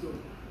probleem toe.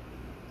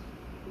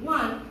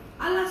 Want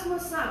alles maar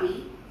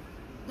sabi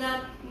dat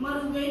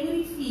Maruwijn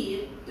rivier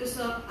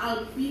tussen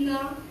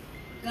Albina,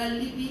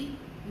 Galibi,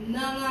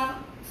 Nanga,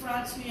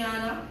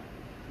 Frans-Guyana,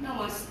 nou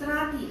maar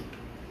strati.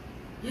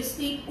 Je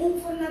steekt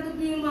over naar de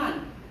buurman.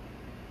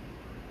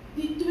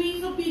 Die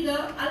twee gebieden,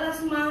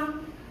 alles maar,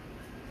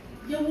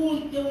 je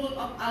woont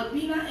op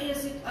Albina en je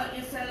zit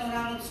in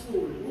Saint-Laurent op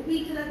school. Hoe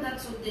weet je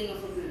dat soort dingen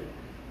gebeuren?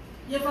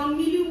 Je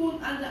familie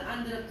woont aan de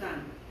andere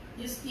kant.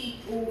 Je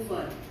steekt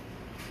over.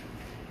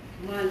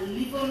 Maar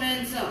lieve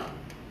mensen,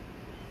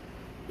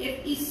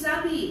 if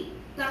isabi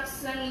dat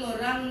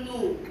Saint-Laurent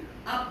no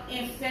op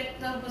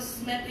infecten,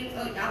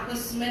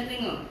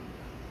 besmettingen,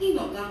 je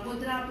kan go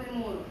drapen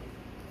morgen.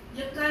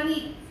 Je kan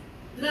niet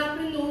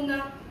drapen no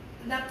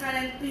naar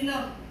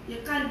quarantaine.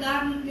 Je kan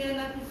daar niet meer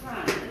naartoe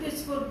gaan. Het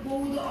is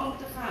verboden om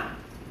te gaan.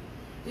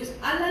 Dus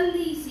alle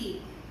lazy,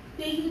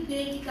 tegen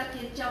denk ik dat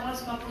je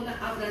chawas mag kunnen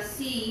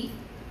abraceren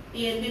en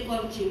je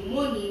bekomt je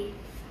money,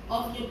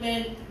 of je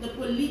bent de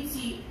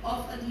politie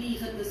of het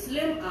leger te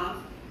slim af,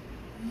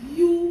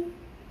 you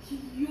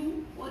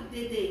or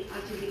dede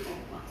als je niet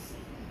oppast.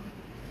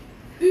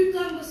 U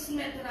kan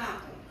besmet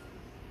raken.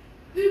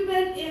 U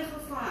bent in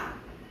gevaar.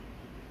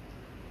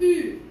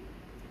 U.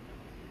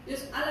 Dus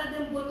alle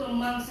de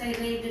bottomman zijn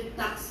rijden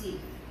taxi.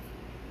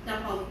 Dat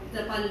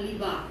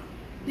liba.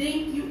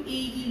 Denk je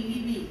eigen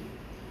libi.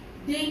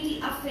 Denk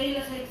je aan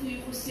veiligheid voor je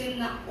gezin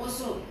naar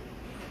Osso.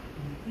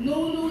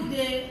 No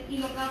de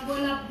in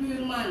elkaar naar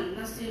buurman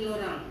naar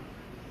Saint-Laurent.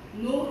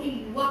 No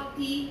in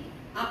wakti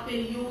a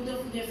periode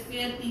voor de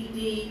 14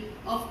 dagen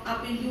of a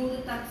periode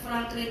dat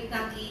Frankrijk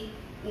taki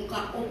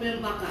onka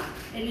open baka.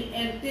 En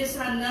er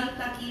tesa nan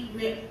taki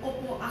we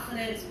oppo a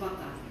grens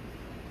baka.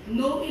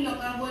 No in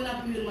elkaar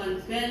naar buurman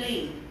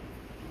bellen.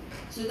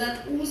 Zodat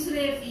ons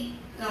revi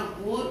kan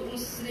horen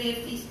ons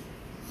revi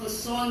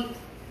gezond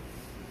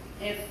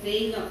en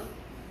veilig.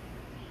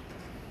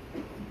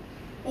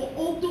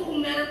 Ook te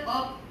opmerken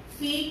op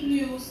fake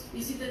news,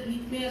 je ziet het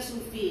niet meer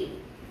zoveel,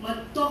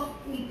 maar toch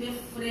komt de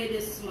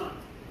vredesmaak.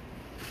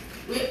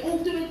 We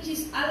ook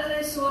met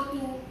allerlei soorten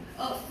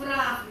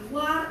vragen,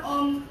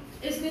 waarom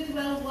is dit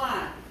wel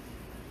waar?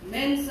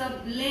 Mensen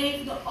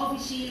blijven de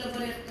officiële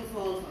berichten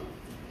volgen.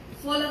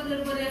 Volg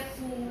de bericht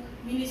voor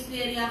het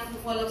ministerie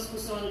voor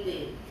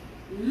Volksgezondheid.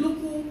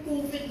 Luku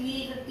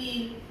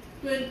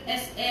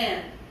COVID-19.sr,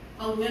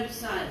 een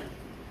website.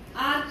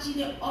 Archie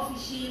de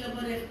officiële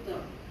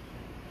berichten.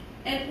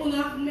 En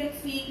onafhankelijk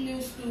fake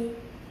news toe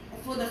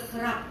voor de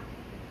grap.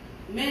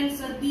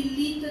 Mensen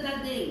deleten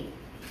dat ding.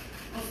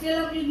 Een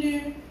filmpje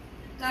nu,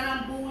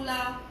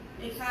 carambola.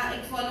 Ik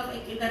volg,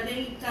 dat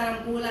ding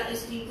carambola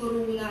is geen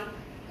corona.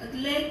 Het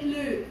lijkt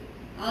leuk.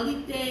 Al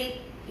die tijd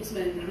is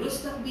men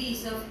rustig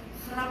bezig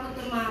grappen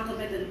te maken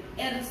met een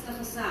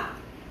ernstige zaak.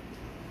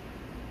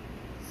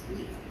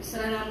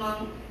 Sranamang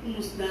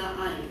moest daar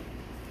aan.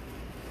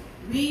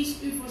 Wees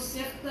u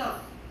voorzichtig.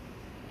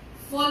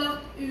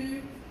 Volgt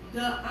u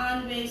de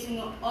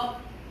aanwijzingen op.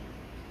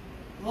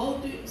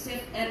 Houdt u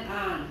zich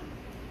eraan.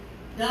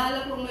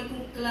 Dadelijk kom ik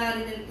klaar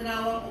in een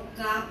trouwen op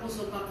kaap of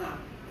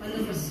van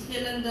de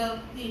verschillende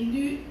die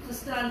nu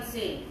gestrand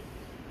zijn.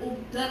 Ook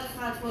dat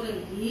gaat voor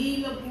een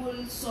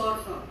heleboel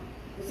zorgen.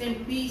 We zijn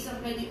bezig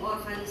met die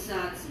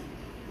organisatie.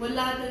 We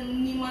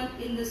laten niemand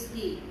in de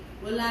steek.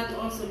 We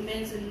laten onze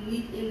mensen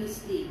niet in de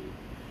steek.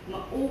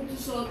 Maar ook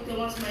te zorgen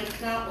dat mijn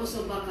chaos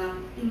op elkaar,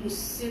 u moet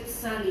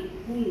zitten in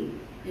boom.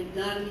 En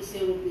daarmee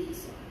zijn we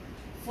bezig.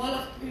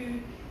 Volgt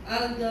u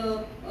al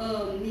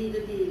de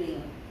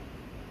mededelingen.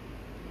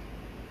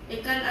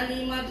 Ik kan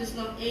alleen maar dus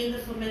nog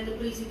eindigen met de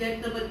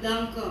president te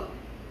bedanken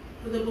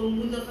voor de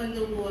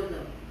bemoedigende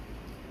woorden.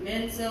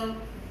 Mensen,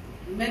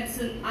 met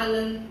z'n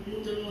allen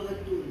moeten we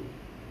het doen.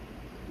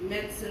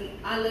 Met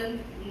z'n allen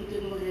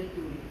moeten we het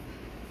doen.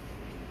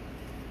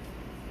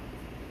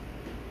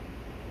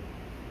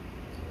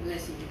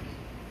 Bless you.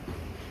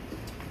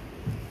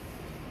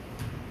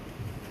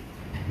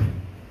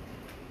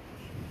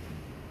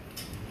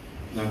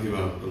 Dank u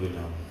wel,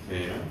 collega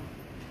Vera.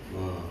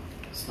 We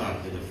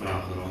starten de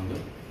vragenronde.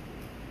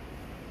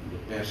 De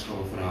pers gaan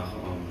vragen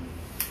om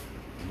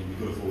de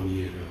microfoon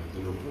hier te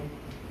lopen.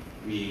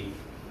 Wie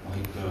mag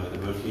ik de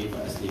beurt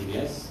geven?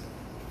 STVS.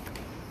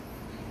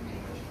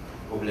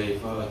 We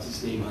blijven het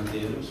systeem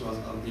hanteren, zoals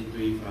altijd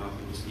 2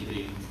 vragen, dus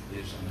iedereen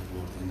eerst aan het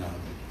woord en dan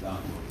de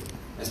antwoorden.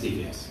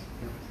 STVS.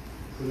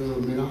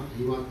 Goedemiddag,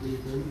 Iwan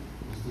Adhin,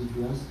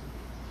 STVS.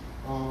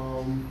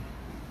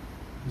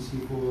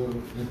 Misschien voor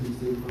het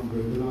ministerie van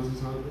Buitenlandse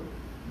Zaken.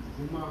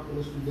 Hoe maken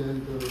de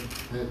studenten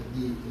het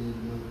die in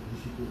de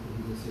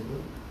risicogebieden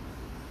zitten?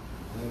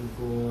 En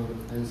voor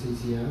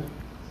NCCR,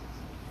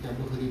 ik heb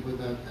begrepen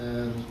dat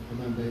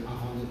er bij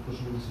 800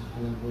 personen zich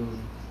al hebben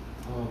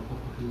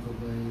opgegeven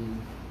bij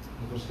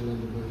de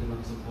verschillende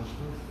buitenlandse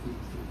posten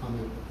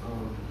vanuit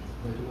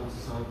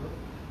buitenlandse zaken.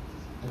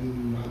 En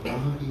u had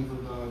aangegeven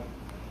dat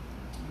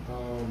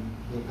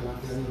de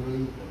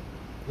karakterregeling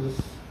dus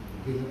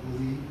binnen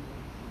OE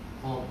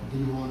op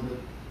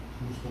 300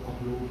 moesten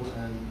oplopen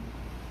en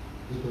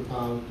in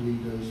totaal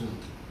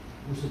 2000.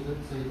 Hoe zit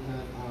het? Zijn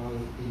er al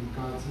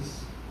indicaties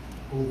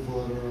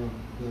over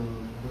de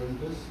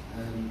bunkers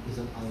en is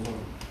dat al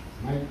wel?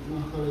 Mag ik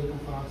nog gelijk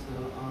een vraag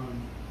stellen aan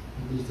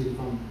het ministerie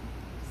van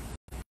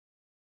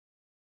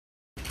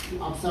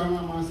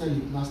Absalma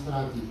Masali,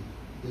 Nastrati,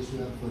 de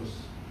werkers.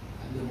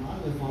 En de man,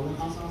 de vrouwen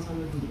gaan ze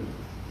aan het doen.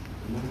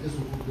 Maar het is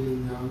ook op de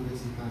Union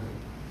Mexicanen.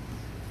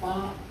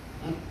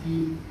 Het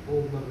team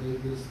over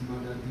regels,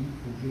 maar dat die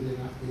hoeveel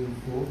er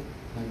info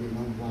dat de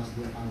man was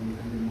de army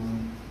en de man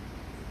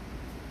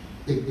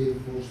ik de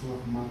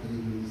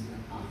voorzorgmaatregelen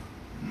en 8.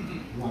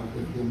 Maar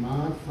if de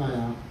man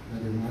fire,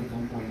 dat de man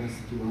kan pakken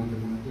situatie, de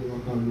man te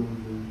kan doen,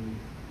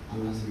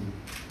 alles in.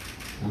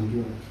 Dank u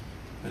wel.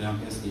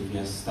 Bedankt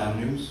STVS. Star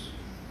News.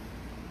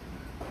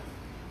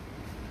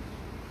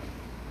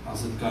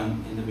 Als het kan,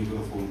 in de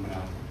microfoon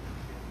praten.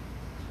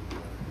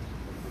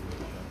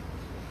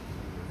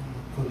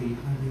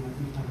 Collega die wat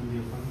niet aan de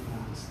deel van de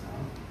vragen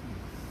stelt.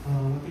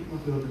 Wat ik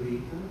nog wilde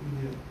weten,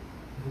 meneer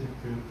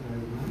directeur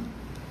Truijman,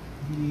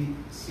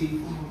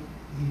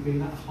 die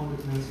bijna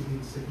 800 mensen die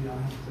het CPA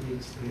hebben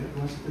geregistreerd,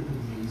 was het de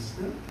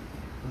meeste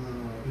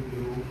in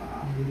Europa,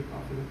 Amerika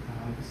of in het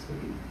Caribisch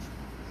gebied?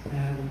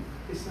 En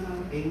is er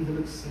dan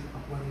eindelijk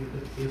zichtbaar wanneer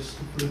de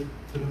eerste vlucht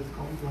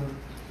terugkomt? Want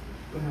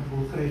we hebben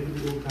begrepen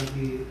ook dat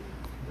die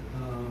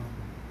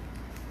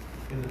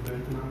in het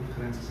buitenland de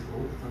grenzen zich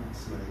ook gaan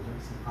sluiten.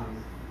 Ze gaan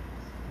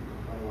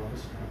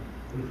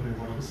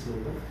worden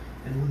gesloten.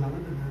 En hoe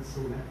langer de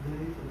mensen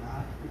wegblijven,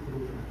 hoe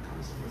groter de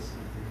kans op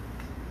besmetting.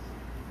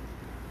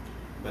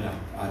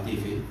 Bedankt.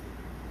 ATV.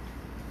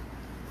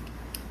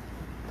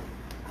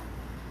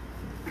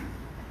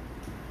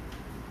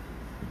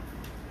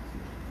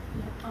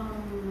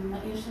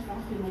 Mijn eerste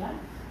vraag, goedemiddag.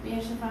 Mijn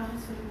eerste vraag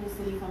is voor het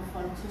ministerie van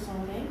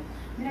Volksgezondheid.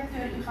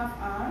 Directeur, u gaf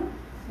aan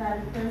dat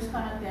de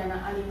thuisquarantaine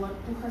alleen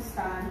wordt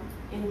toegestaan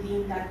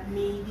indien dat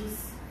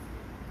medisch,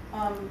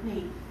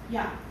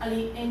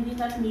 alleen indien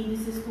dat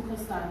medisch is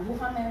toegestaan. Hoe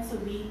gaan mensen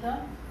weten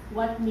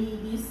wat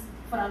medisch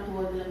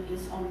verantwoordelijk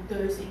is om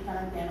thuis in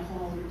quarantaine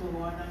gehouden te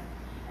worden?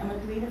 En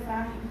mijn tweede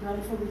vraag, ik weet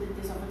niet voor wie het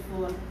is, of het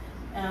voor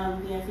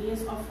DNV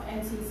is of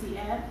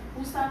NCCR.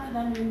 Hoe staat het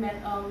dan nu met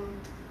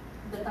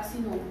de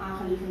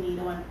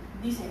casino-aangelegenheden? Want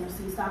die zijn nog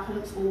steeds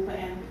dagelijks open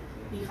en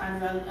die gaan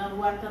wel,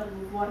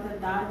 wordt er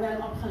daar wel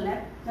op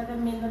gelet dat er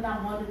minder dan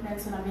 100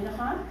 mensen naar binnen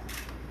gaan?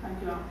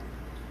 Dankjewel.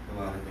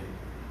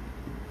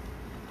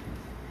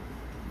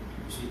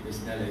 Muziek is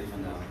snelheid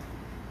vandaag.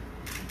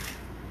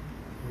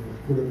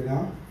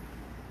 Goedemiddag.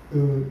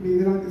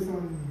 Nederland is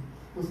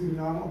voor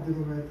Suriname op dit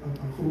moment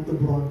een grote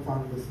bron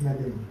van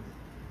besmetting.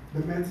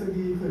 De mensen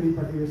die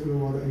gerepatrieerd zullen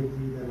worden uit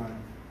Nederland,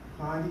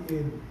 gaan die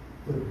in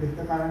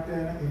verplichte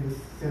quarantaine in de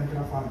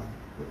centra van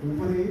de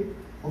overheid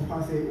of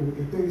gaan zij ook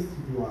in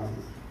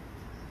thuissituaties?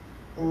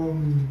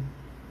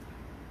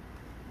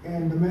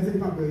 En de mensen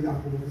die van buiten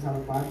afkomen, dus al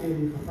een paar keer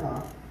heeft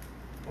gevraagd,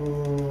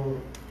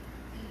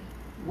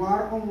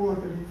 waarom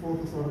wordt er niet voor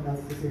gezorgd dat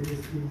ze zich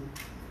misschien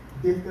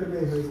dichter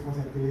bij huis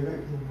concentreren,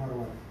 ik noem maar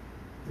wat,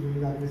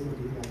 Trinidad is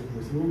natuurlijk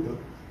besloten,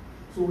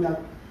 zodat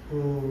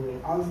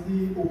als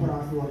die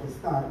operatie wordt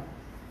gestart,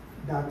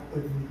 dat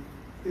het niet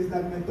is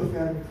dat men te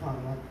ver moet gaan,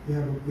 want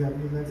we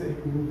hebben nu mensen in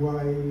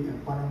Uruguay en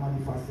Panama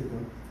die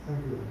vastzitten. Dank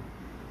u wel.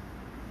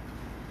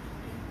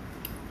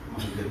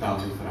 Mag ik de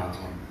tafelvraag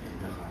om in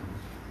te gaan?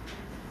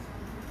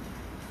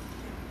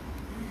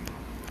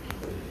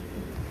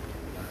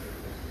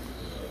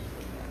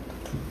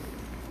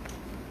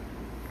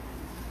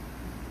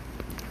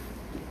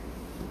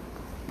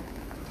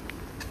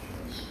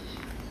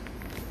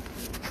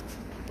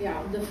 Ja,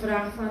 op de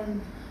vraag van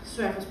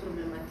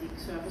zwerversproblematiek.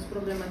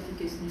 Zwerversproblematiek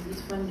is niet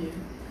iets van nu.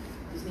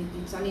 Het is niet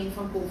iets alleen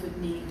van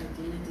COVID-19,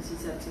 het is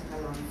iets dat zich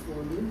al lang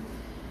voordoet.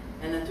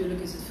 En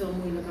natuurlijk is het veel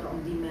moeilijker om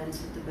die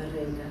mensen te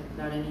bereiken.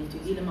 Daarin heeft u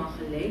helemaal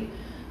gelijk.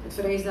 Het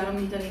vereist daarom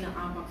niet alleen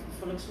een aanpak van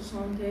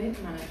volksgezondheid,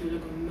 maar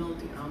natuurlijk een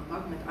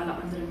multi-aanpak met alle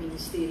andere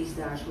ministeries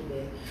daar zo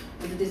bij.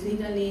 Want het is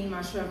niet alleen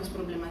maar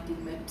zwerversproblematiek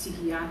met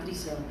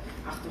psychiatrische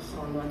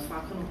achtergrond, want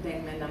vaak genoeg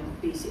denkt men dan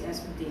moet PCS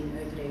meteen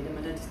uitrijden,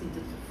 maar dat is niet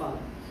het geval.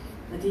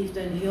 Het heeft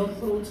een heel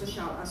groot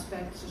sociaal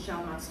aspect,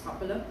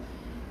 sociaal-maatschappelijk.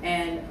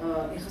 En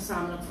in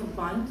gezamenlijk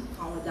verband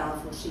gaan we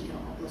daarvoor zeker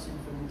een oplossing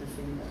voor moeten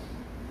vinden.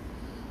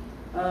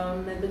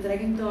 Met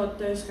betrekking tot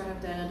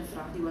thuisquarantaine, de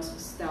vraag die was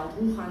gesteld,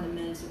 hoe gaan de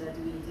mensen dat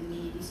weten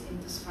medisch in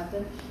te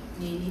schatten?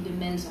 Nee, niet de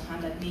mensen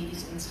gaan dat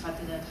medisch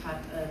inschatten, dat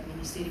gaat het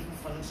ministerie van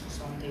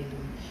Volksgezondheid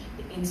doen.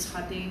 De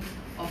inschatting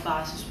op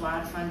basis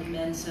waarvan de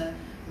mensen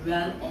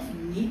wel of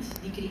niet,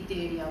 die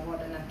criteria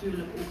worden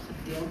natuurlijk ook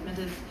gedeeld met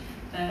het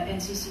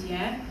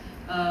NCCR.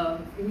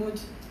 U moet,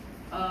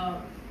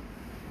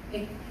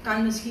 ik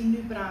kan misschien nu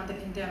praten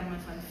in termen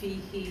van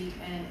VG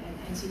en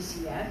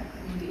NCCR.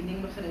 U moet één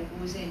ding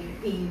begrijpen, we zijn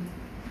nu één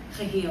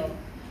geheel.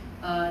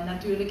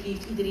 Natuurlijk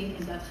heeft iedereen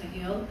in dat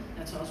geheel,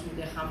 net zoals uw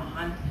lichaam, een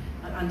hand,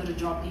 een andere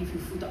job heeft,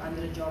 uw voet een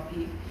andere job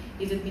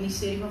heeft het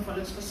ministerie van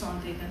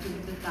Volksgezondheid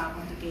natuurlijk de taak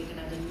om te kijken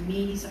naar de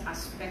medische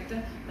aspecten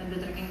met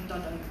betrekking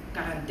tot een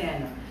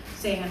quarantaine.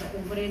 Zij het de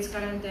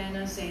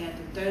overheidsquarantaine, zij het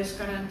de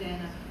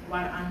thuisquarantaine,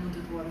 waaraan moet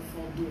het worden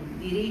voldoen.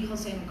 Die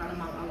regels zijn ook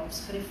allemaal al op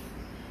schrift.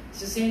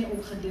 Ze zijn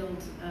ook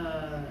gedeeld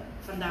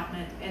vandaag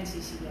met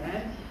NCCR.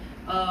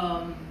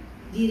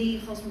 Die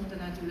regels moeten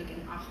natuurlijk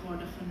in acht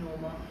worden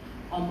genomen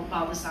om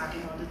bepaalde zaken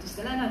in orde te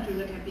stellen. En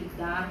natuurlijk heb je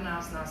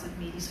daarnaast, naast het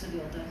medisch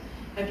gedeelte,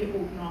 heb je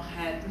ook nog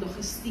het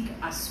logistiek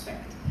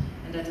aspect.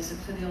 En dat is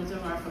het gedeelte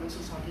waar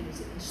Volksgezondheid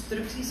deze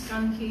instructies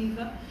kan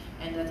geven.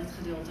 En dat het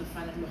gedeelte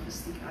van het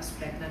logistiek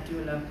aspect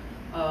natuurlijk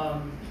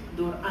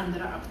door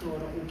andere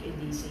actoren ook in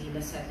deze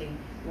hele setting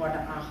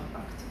worden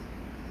aangepakt.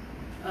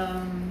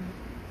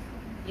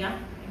 Ja,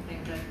 ik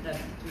denk dat de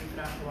twee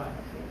vragen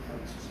waren voor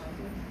Volksgezondheid.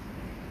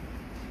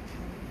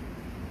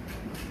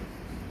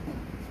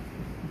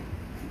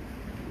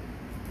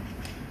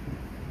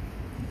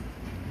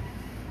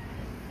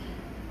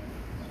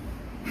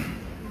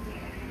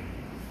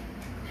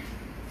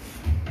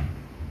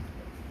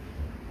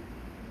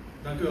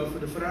 Dank u wel voor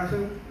de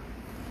vragen.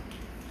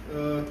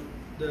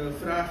 De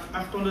vraag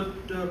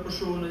 800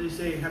 personen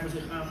die hebben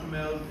zich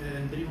aangemeld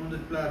en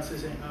 300 plaatsen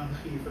zijn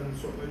aangegeven,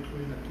 zo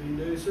uitgroeien naar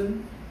 2000.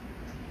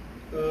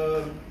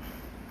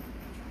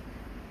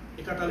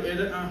 Ik had al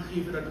eerder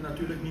aangegeven dat het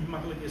natuurlijk niet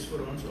makkelijk is voor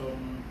ons om,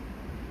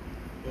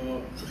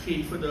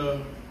 gegeven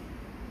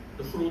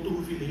de grote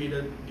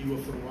hoeveelheden die we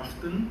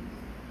verwachten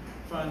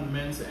van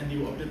mensen en die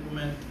we op dit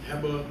moment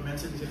hebben,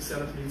 mensen die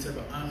zichzelf reeds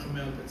hebben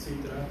aangemeld, etc.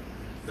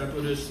 Dat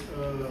we dus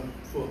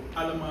voor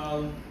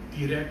allemaal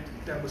direct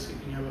ter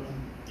beschikking hebben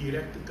een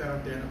directe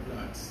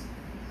quarantaineplaats.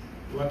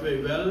 Wat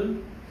wij wel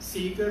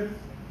zeker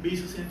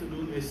bezig zijn te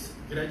doen is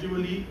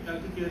gradually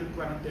elke keer de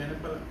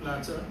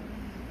quarantaineplaatsen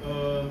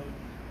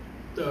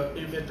te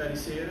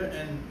inventariseren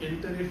en in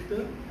te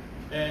richten.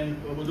 En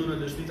we doen het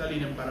dus niet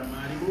alleen in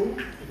Paramaribo.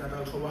 Ik had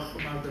al gewacht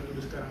gemaakt dat we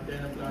dus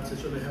quarantaineplaatsen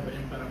zullen hebben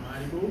in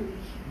Paramaribo.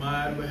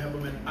 Maar we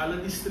hebben met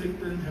alle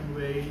districten hebben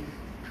wij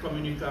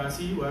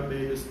communicatie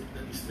waarbij dus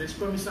de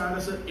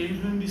districtscommissarissen in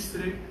hun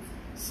district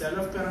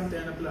zelf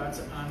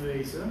quarantaineplaatsen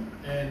aanwijzen.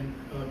 En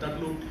dat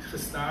loopt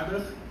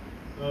gestadig.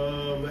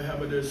 We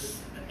hebben dus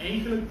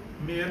eigenlijk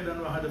meer dan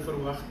we hadden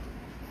verwacht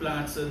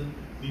plaatsen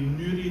die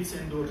nu reeds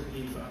zijn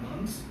doorgegeven aan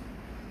ons.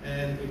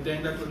 En ik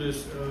denk dat we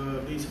dus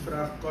deze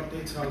vraag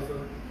kortheidshalve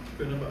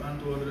kunnen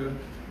beantwoorden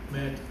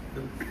met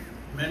de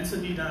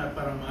mensen die naar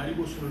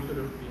Paramaribo zullen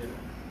terugkeren.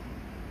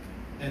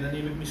 En dan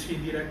neem ik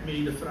misschien direct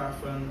mee de vraag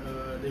van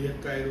de heer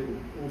Cairo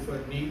over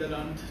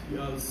Nederland, die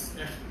als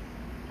echt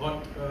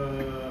hot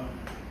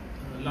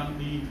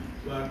land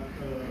waar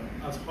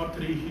als hot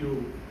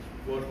regio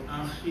wordt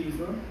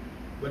aangegeven.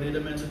 Wanneer de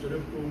mensen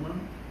terugkomen,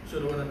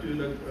 zullen we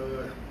natuurlijk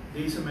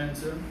deze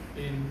mensen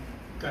in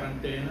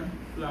quarantaine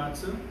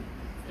plaatsen.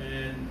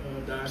 En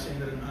daar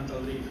zijn er een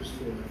aantal regels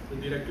voor. De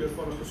directeur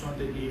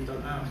Volksgezondheid heeft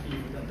al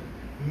aangegeven dat de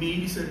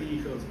medische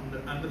regels, onder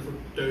andere voor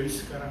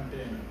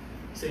thuisquarantaine,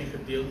 zijn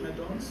gedeeld met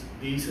ons.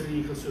 Deze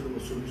regels zullen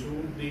we sowieso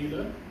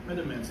delen met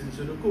de mensen die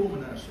zullen komen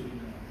naar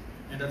Suriname.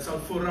 En dat zal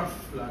vooraf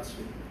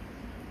plaatsvinden.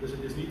 Dus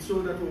het is niet zo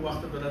dat we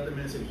wachten totdat de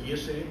mensen hier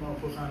zijn, maar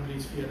we gaan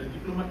reeds via de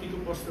diplomatieke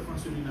posten van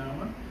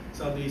Suriname,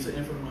 zal deze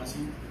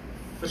informatie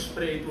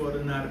verspreid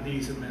worden naar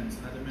deze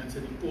mensen, naar de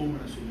mensen die komen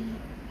naar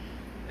Suriname.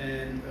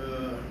 En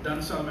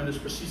dan zal men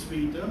dus precies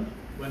weten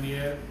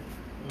wanneer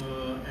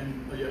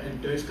je in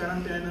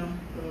thuisquarantaine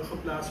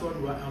geplaatst wordt,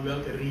 aan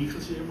welke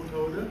regels je moet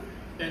houden.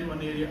 En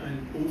wanneer je in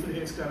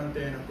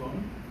overheidsquarantaine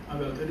komt, aan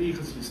welke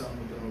regels je zal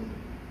moeten houden.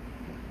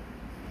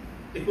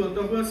 Ik wil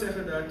toch wel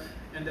zeggen dat,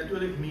 en dat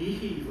wil ik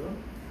meegeven,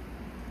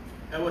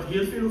 er wordt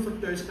heel veel over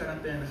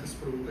thuisquarantaine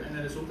gesproken. En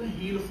er is ook een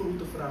hele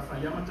grote vraag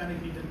van, ja maar kan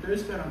ik niet in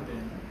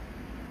thuisquarantaine?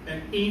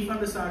 En een van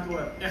de zaken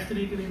waar echt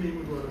rekening mee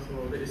moet worden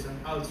gehouden is dat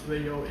als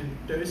we jou in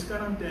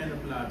thuisquarantaine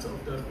plaatsen of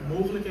de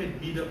mogelijkheid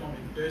bieden om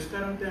in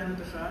thuisquarantaine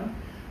te gaan,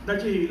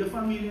 dat je hele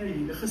familie en je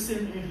hele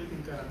gezin eigenlijk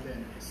in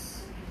quarantaine is.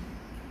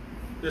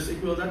 Dus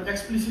ik wil dat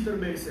expliciet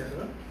erbij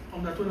zeggen,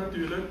 omdat we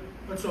natuurlijk,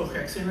 het zou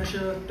gek zijn als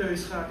je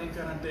thuis gaat in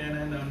quarantaine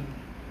en dan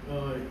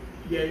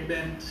jij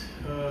bent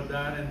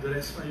daar en de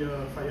rest van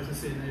je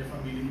gezin en je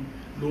familie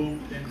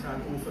loopt en gaat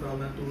overal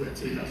naartoe, et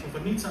cetera, alsof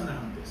er niets aan de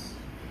hand is.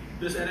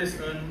 Dus er is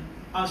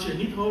als je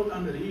niet houdt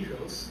aan de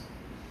regels,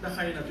 dan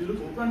ga je natuurlijk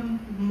ook een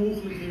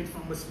mogelijkheid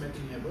van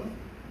besmetting hebben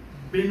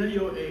binnen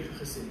jouw eigen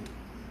gezin.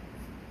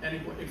 En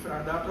ik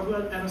vraag daar toch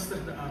wel ernstig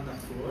de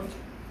aandacht voor,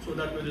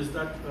 zodat we dus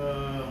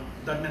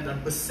dat men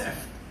dat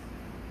beseft.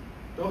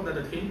 Toch? Dat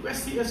het geen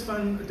kwestie is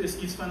van, het is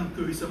iets van een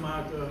keuze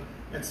maken,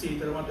 et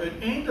cetera. Want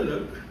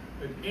uiteindelijk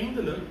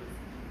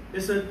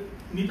is het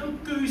niet een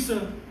keuze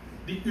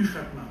die u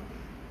gaat maken.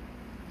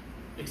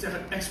 Ik zeg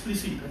het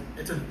expliciet,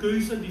 het is een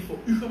keuze die voor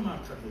u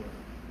gemaakt gaat worden.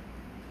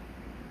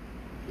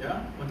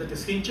 Ja? Want het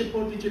is geen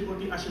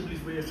chipotti,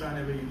 alsjeblieft wil je gaan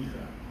en wil je niet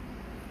gaan.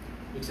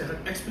 Ik zeg het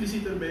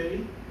expliciet erbij,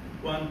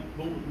 want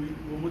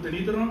we moeten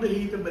niet rond de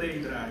hete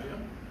brei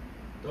draaien.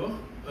 Toch?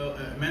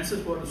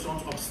 Mensen worden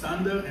soms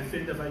opstandig en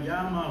vinden van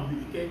ja, maar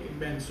kijk, ik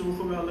ben zo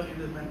geweldig in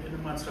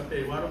de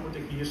maatschappij, waarom moet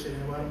ik hier zijn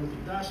en waarom moet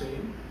ik daar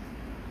zijn?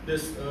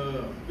 Dus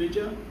weet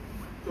je,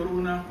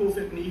 corona,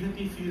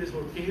 COVID-19 virus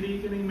houdt geen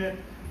rekening met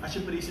als je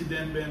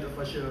president bent of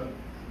als je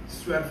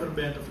zwerver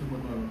bent of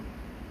noem maar op.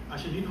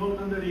 Als je niet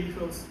houdt aan de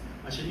regels,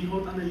 als je niet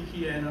houdt aan de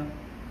hygiëne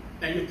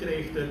en je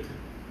krijgt het,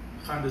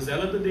 gaan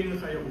dezelfde dingen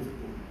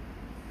overkomen.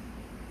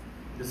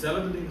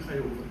 Dezelfde dingen ga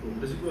je overkomen.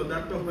 Dus ik wil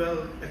dat toch wel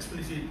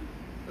expliciet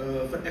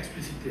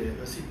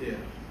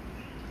citeren.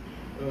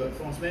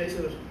 Volgens mij is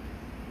er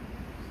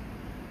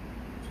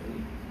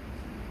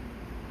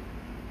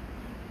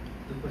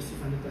de kwestie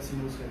van de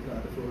casino's ga ik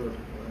laten voor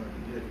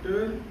de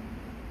directeur.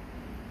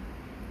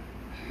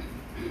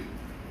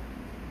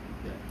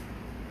 Ja.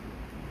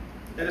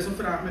 Er is een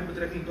vraag met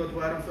betrekking tot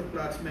waarom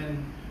verplaatst men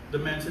de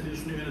mensen die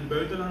dus nu in het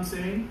buitenland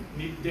zijn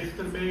niet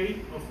dichterbij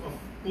of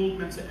poelt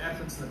mensen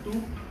ergens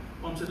naartoe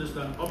om ze dus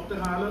dan op te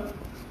halen.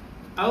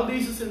 Al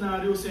deze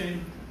scenario's zijn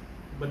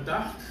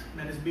bedacht,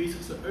 men is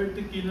bezig ze uit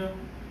te kiezen.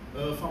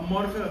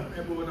 Vanmorgen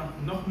hebben we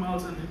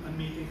nogmaals een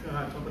meeting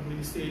gehad op het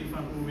ministerie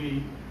van OW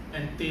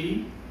en T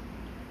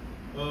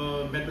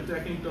met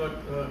betrekking tot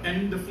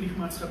en de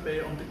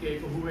vliegmaatschappijen om te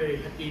kijken hoe wij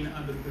het een en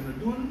ander kunnen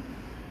doen.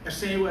 Er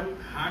zijn wat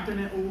haken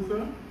en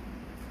ogen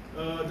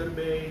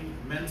erbij.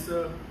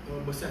 Mensen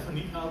beseffen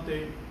niet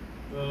altijd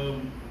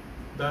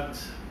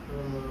dat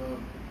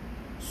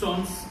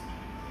soms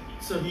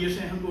ze hier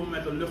zijn gekomen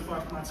met een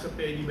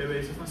luchtvaartmaatschappij die bij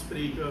wijze van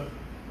spreken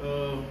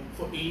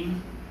voor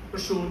één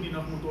persoon die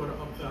nog moet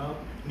worden opgehaald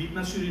niet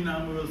naar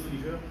Suriname wil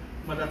vliegen,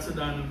 maar dat ze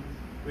dan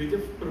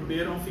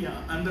proberen om via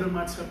een andere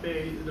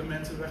maatschappij de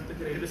mensen weg te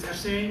krijgen. Dus er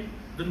zijn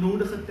de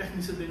nodige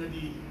technische dingen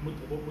die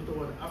moeten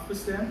worden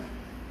afgestemd.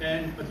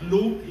 En het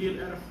loopt heel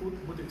erg goed,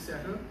 moet ik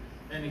zeggen.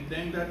 En ik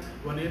denk dat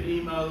wanneer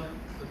eenmaal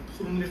het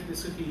groen licht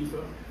is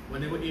gegeven,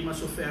 wanneer we eenmaal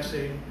zo ver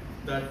zijn,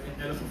 dat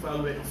in elk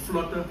geval wij een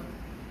vlotte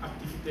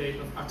activiteit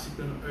of actie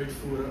kunnen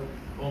uitvoeren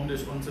om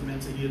dus onze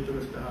mensen hier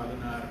terug te halen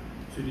naar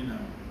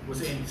Suriname. We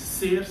zijn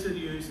zeer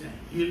serieus en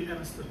heel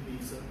ernstig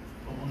bezig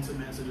om onze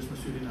mensen dus naar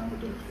Suriname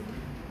terug te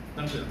brengen.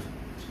 Dank u wel.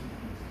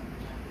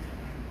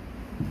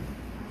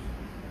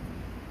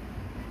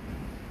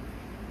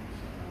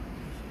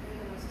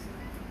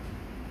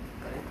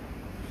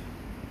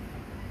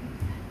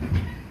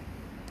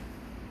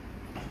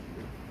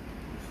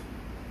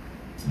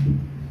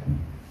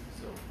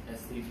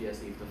 STVS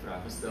heeft een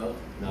vraag gesteld,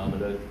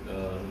 namelijk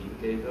even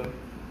kijken.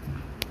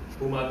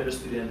 Hoe maken de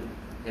studenten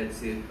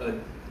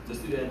de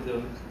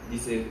studenten die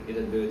zich in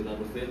het buitenland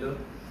bevinden?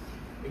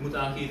 Ik moet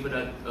aangeven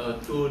dat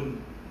toen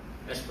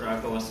er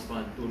sprake was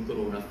van toen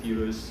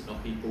coronavirus, nog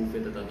geen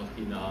COVID, dat nog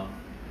geen naam.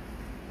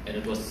 En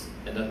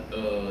dat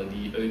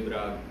die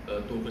uitbraak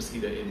toen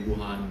geschiedde in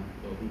Wuhan,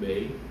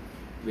 Hubei.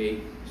 Wij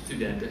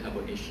studenten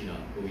hebben in China.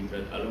 We weten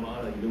het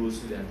allemaal, heel veel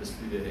studenten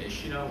studeren in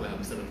China. We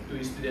hebben zelfs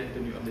 2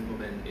 studenten nu op dit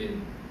moment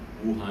in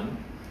Wuhan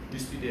die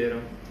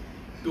studeren.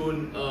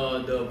 Toen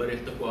de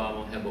berichten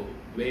kwamen, hebben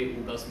wij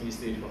ook als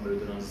ministerie van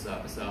Buitenlandse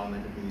Zaken samen met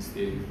het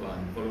ministerie van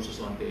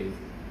Volksgezondheid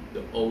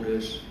de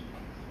ouders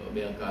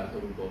bij elkaar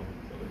geroepen.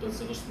 We hebben tot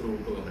ze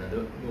gesproken, we hebben naar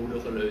de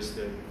noden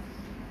geluisterd.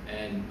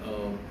 En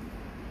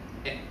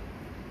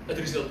het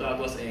resultaat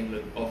was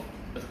eigenlijk,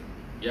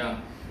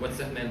 wat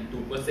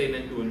zei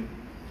men toen?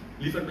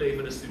 Liever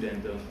blijven de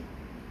studenten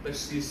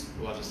precies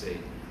waar ze zijn.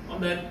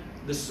 Omdat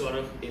de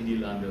zorg in die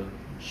landen,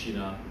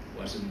 China,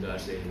 waar ze daar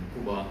zijn,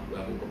 Cuba, we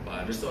hebben ook een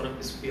paar. De zorg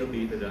is veel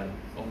beter dan,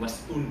 of was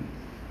toen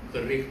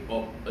gericht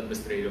op het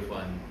bestrijden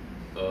van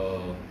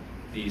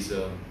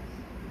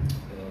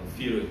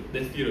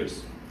dit virus.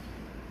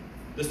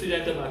 De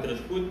studenten maken het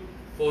goed.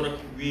 Vorige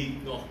week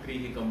nog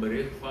kreeg ik een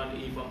bericht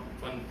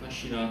van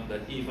China dat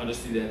een van de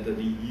studenten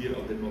die hier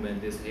op dit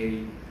moment is, hij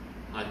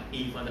had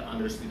een van de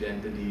andere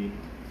studenten die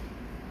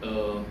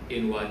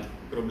in wat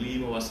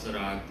problemen was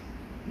geraakt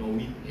Nou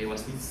niet, hij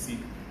was niet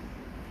ziek.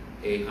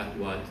 Hij had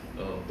wat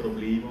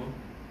problemen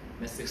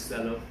met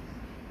zichzelf.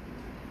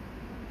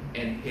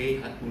 En hij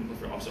had toen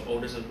gevraagd, of zijn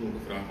ouders hadden toen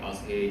gevraagd als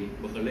hij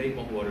begeleid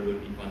mocht worden door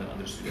een van de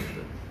andere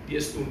studenten. Die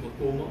is toen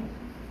gekomen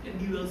en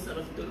die wil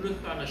zelf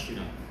teruggaan naar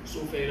China. Zo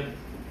veilig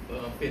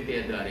vindt hij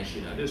het daar in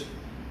China. Dus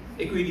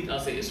ik weet niet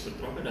als hij is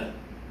vertrokken, dat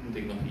moet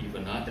ik nog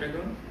even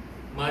natrekken.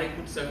 Maar ik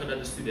moet zeggen dat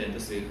de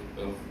studenten zich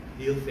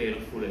heel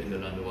veilig voelen in de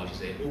landen waar ze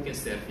zijn. Ook in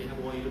Servië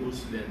hebben we een heleboel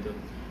studenten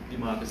die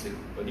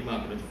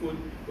maken het goed.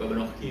 We hebben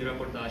nog geen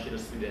rapportage dat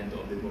studenten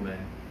op dit moment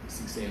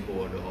ziek zijn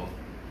geworden of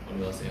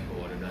onwel zijn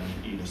geworden dan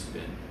die ene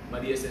student.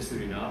 Maar die is in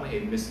Suriname,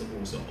 hij miste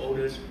gewoon zijn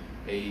ouders.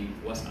 Hij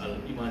was al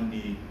iemand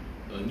die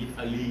niet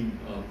alleen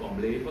kon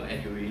blijven.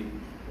 En je weet,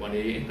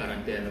 wanneer je in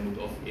quarantaine moet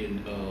of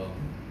in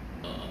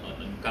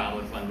een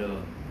kamer van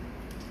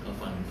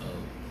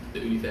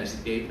de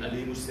universiteit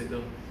alleen moet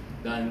zitten,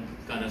 dan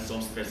kan het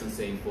soms stressend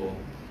zijn voor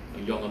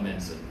jonge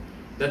mensen.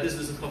 Dat is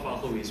dus het geval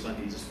geweest van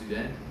deze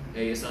student.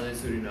 Hij is al in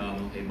Suriname,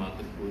 hij maakt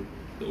het goed.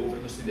 De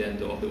overige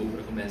studenten of de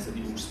overige mensen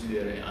die ook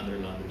studeren in andere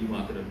landen, die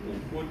maken het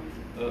ook goed.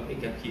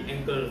 Ik heb geen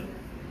enkel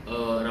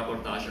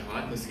rapportage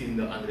gehad, misschien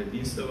de andere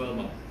diensten wel,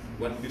 maar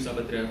wat visa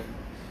betreft,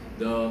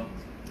 de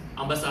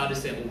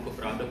ambassades zijn ook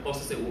gevraagd, de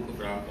posten zijn ook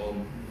gevraagd om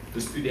de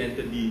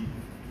studenten die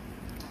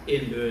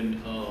in hun,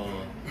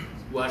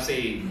 waar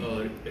zij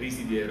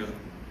resideren,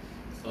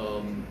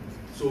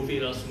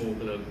 zoveel als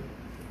mogelijk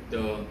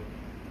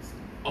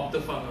op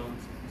te vangen,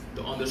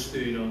 te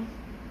ondersteunen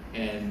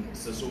en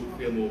ze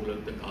zoveel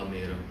mogelijk te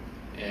kalmeren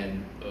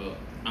en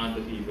aan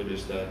te geven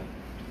dus dat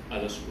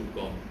alles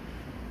goed komt.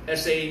 Er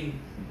zijn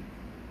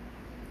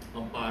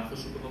een paar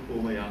verzoeken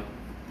gekomen, ja,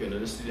 kunnen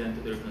de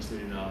studenten terug naar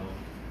Suriname.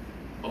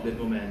 Op dit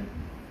moment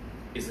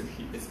is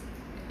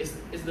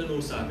de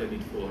noodzaak er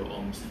niet voor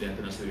om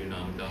studenten naar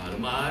Suriname te halen,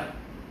 maar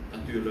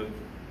natuurlijk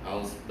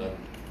als dat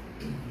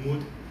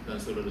moet, dan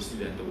zullen de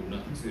studenten ook naar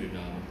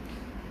Suriname.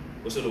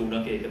 We zullen ook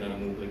dan kijken naar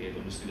de mogelijkheid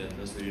om de studenten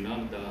naar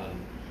Suriname te halen.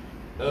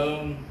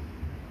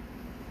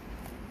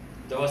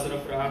 Dan was er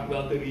een vraag in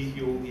welke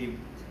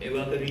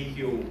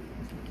regio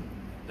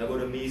hebben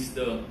we de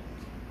meeste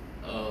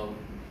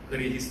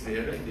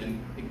geregistreerd.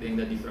 Ik denk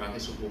dat die vraag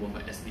is gekomen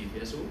van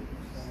STVSO,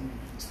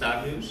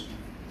 Startnieuws.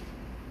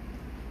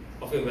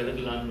 Of in welk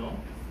land nog.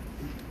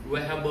 We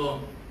hebben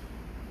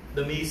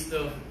de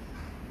meeste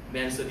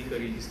mensen die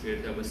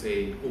geregistreerd hebben,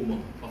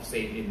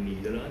 zijn in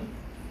Nederland.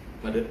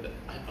 Maar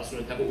als we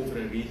het hebben over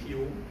een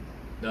regio,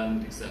 dan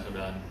moet ik zeggen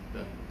dat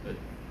het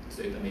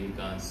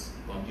Zuid-Amerikaans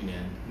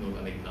continent,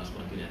 Noord-Amerikaans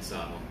continent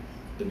samen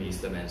de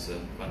meeste mensen,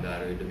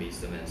 vandaaruit de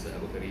meeste mensen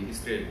hebben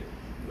geregistreerd.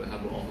 We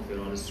hebben ongeveer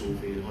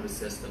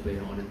 160, bijna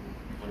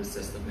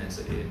 160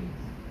 mensen in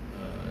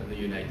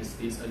de United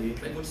States alleen.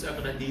 Maar ik moet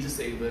zeggen dat deze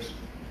cijfers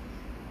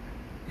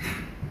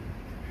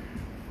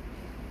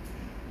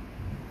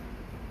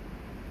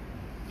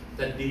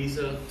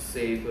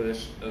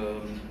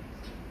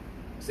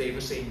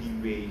cijfers zijn die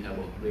wij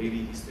hebben. Wij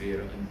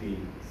registreren een deel.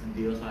 Een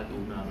deel gaat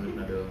ook namelijk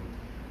naar de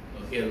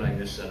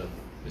airliners zelf.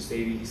 Dus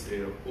zij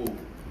registreren ook.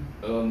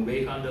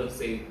 Wij gaan de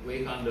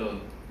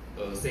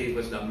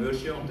cijfers dan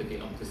mergen om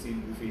te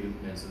zien hoeveel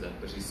mensen dat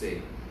precies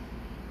zijn.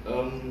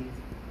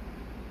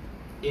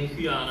 In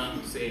Guyana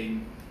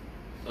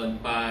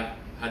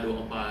hadden we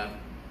een paar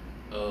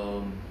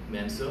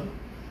mensen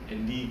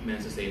en die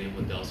mensen zijn in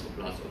hotels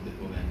geplaatst op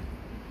dit moment.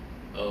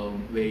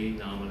 Wij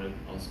namelijk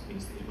als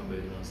ministerie van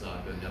Buitenlandse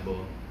Zaken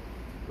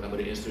hebben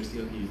de instructie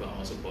gegeven aan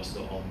onze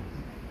posten om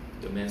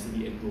de mensen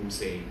die in nood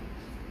zijn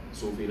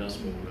zoveel als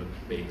mogelijk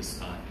bij te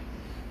staan.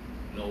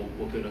 Nou,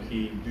 we kunnen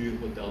geen duur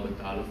hotel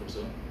betalen voor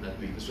ze, dat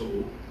weten ze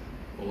ook.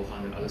 Maar we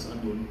gaan er alles aan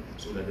doen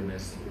zodat de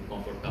mensen zich ook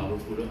comfortabel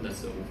voelen, dat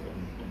ze over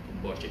een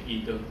bordje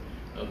eten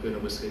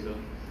kunnen beschikken,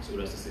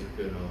 zodat ze zich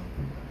kunnen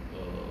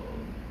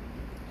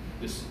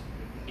dus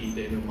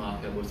eten in hun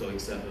maag hebben, zou ik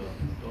zeggen,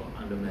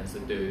 aan de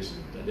mensen thuis.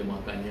 Dat de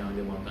man kan jaan,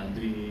 de man kan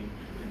drinken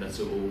en dat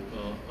ze ook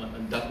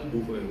een dak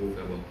boven hun hoofd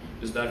hebben.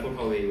 Dus daarvoor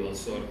gaan wij wel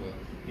zorgen.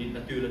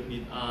 Natuurlijk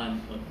niet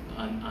aan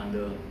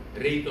de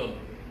rijke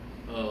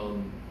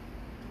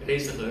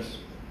reizigers,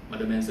 maar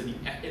de mensen die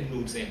echt in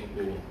nood zijn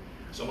gekomen.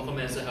 Sommige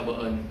mensen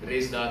hebben een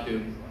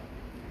reisdatum,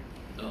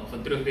 of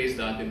een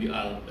terugreisdatum die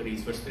al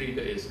reeds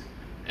verstreken is.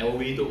 En we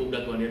weten ook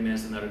dat wanneer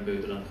mensen naar het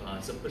buitenland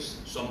gaan,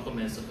 sommige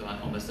mensen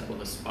gaan omdat ze hebben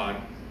gespaard.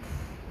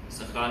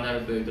 Ze gaan naar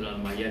het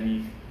buitenland,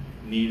 Miami,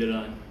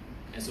 Nederland,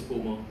 en ze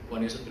komen,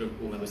 wanneer ze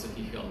terugkomen hebben ze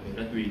geen geld meer.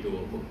 Dat weten we.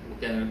 We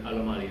kennen het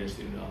allemaal hier in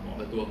Suriname.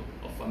 Omdat we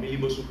op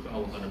familiebezoek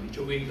gaan, we gaan een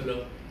beetje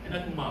winkelen. En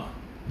dat mag,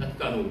 dat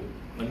kan ook.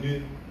 Maar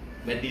nu,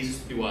 met deze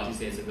situatie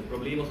zijn ze in de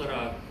problemen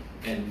geraakt.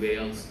 En wij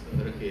als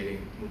regering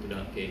moeten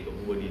dan kijken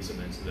hoe we deze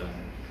mensen dan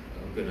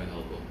kunnen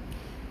helpen.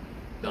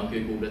 Dank u,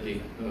 ik hoop dat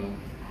ik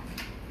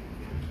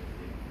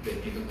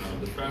ben ingegaan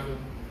op de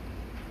vragen.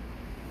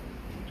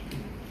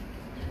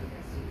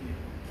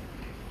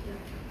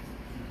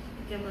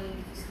 Ik heb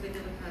een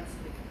verschrikkelijk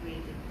hartstikke, ik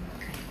weet het.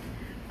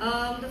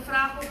 De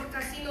vraag over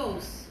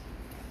casino's.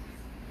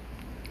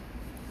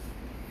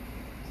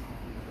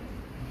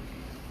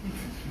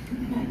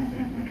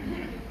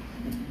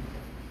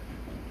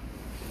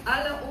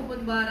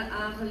 openbare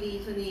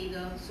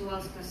aangelegenheden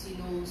zoals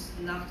casino's,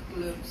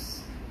 nachtclubs,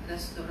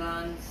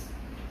 restaurants,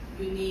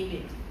 you name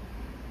it.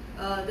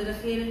 De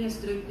regering is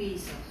druk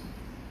bezig.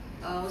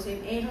 We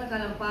zijn eigenlijk al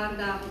een paar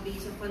dagen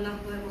bezig,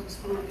 vannacht we hebben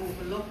gesproken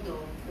over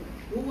lockdown.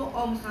 Hoe we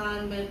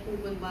omgaan met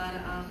openbare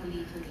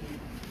aangelegenheden.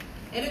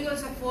 En u kunt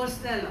zich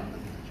voorstellen,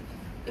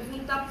 if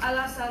we tap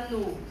alles aan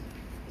no,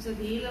 is het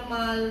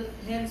helemaal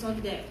hands on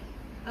deck.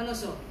 En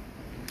zo.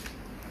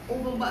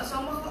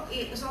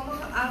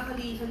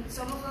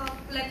 Sommige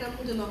plekken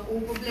moeten nog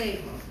open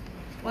blijven.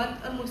 Want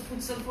er moet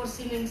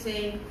voedselvoorziening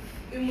zijn.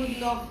 U moet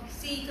nog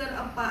zeker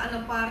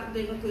een paar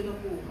dingen kunnen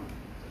komen.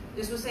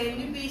 Dus we zijn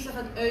nu bezig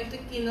het uit te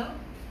kennen.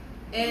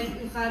 En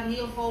u gaat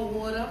heel gauw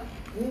horen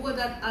hoe we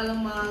dat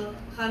allemaal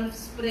gaan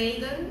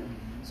spreiden.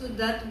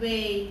 Zodat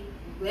wij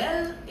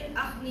wel in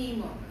acht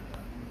nemen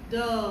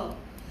de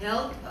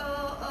health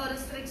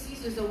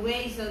restricties, dus de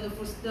wijzen,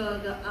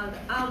 de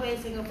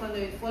aanwijzingen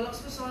vanuit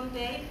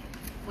volksgezondheid.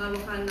 Maar we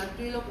gaan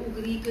natuurlijk ook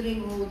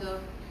rekening houden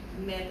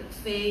met het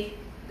feit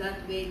dat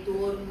wij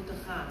door moeten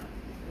gaan.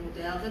 We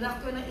moeten elke dag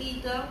kunnen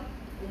eten,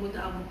 we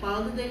moeten aan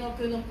bepaalde dingen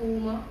kunnen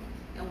komen.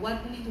 En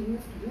wat niet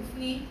hoeft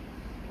niet.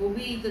 We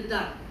weten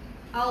dat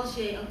als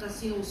jij een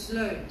casino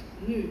sluit,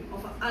 nu,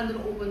 of een andere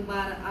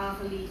openbare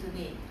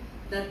aangelegenheid,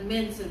 dat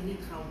mensen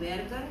niet gaan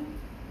werken.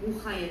 Hoe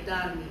ga je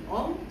daarmee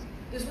om?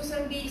 Dus we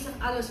zijn bezig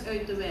alles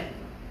uit te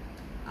werken.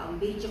 Een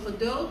beetje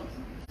geduld,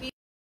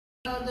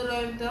 de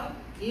ruimte.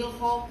 Heel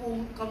gauw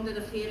komt de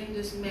regering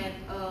dus met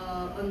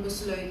een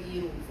besluit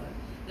hierover.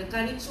 Je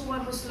kan niet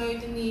zomaar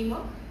besluiten nemen.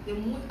 Je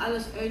moet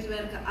alles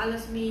uitwerken,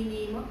 alles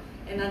meenemen.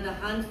 En aan de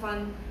hand van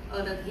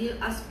dat heel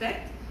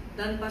aspect,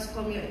 dan pas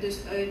kom je dus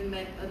uit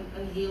met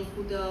een heel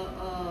goede,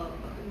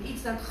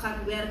 iets dat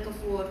gaat werken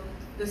voor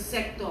de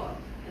sector.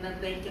 En dan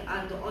denk je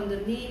aan de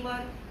ondernemer,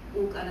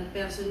 ook aan het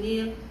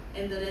personeel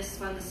en de rest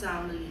van de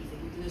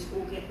samenleving. Dus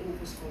ook in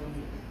ogenschouw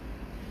nemen.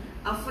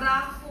 Een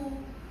vraag voor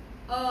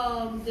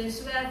de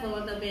zwerver,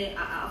 want daarbij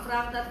een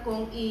vraag dat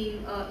komt in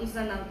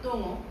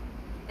Israël.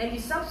 En die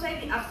sap zijn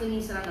die achter in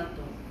Israël.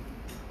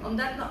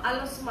 Omdat nou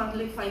alles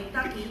makkelijk van je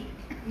taki,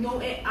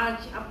 nou een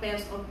aardje a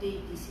pers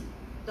update is.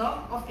 Toch?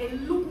 Of een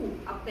luku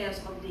a pers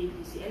update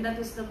is. En dat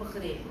is te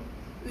begrijpen.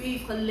 U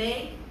heeft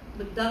gelijk,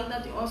 bedankt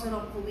dat u ons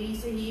erop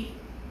gewezen heeft.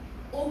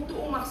 Ook de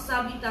omag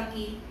sabi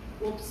taki,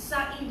 op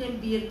sa in de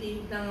bierting,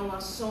 dan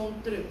was zo'n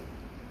terug.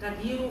 Ik had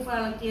hierover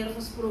al een keer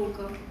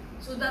gesproken,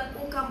 zodat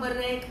ook kan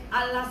bereiken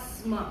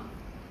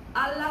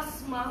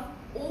alasma,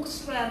 ook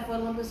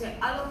zwerver, want we zijn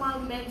allemaal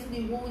mensen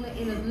die wonen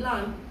in het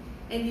land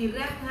en die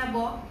recht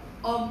hebben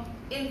om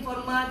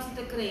informatie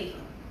te krijgen.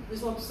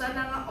 Dus op sa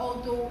naar een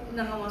auto,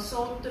 naar een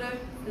zo'n terug,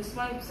 dus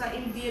van sa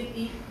in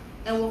bierting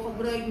en we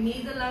gebruiken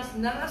Nederlands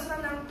naar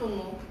een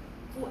tongo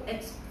voor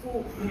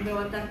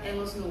wat dat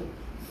Engels noemt.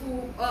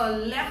 Voor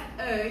leg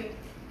uit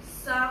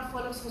sa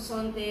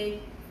volksgezondheid,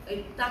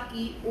 een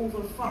taki over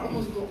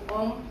ons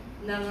om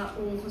naar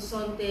een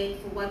ongezondheid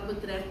voor wat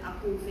betreft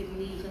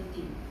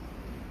COVID-19.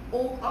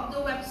 Ook op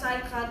de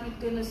website gaat u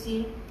kunnen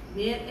zien,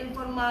 meer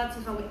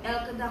informatie gaan we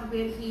elke dag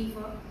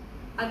weergeven.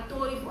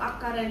 Atori voor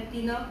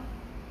quarantine,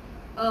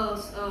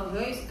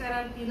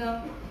 huisquarantine,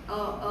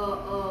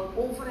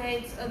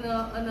 overheids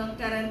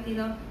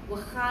quarantine. We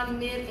gaan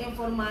meer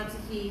informatie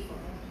geven,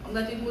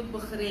 omdat u het moet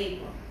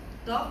begrijpen.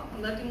 Toch?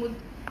 Omdat u moet,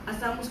 als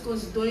dat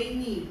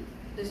moet niet.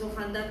 Dus we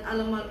gaan dat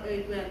allemaal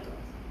uitwerken.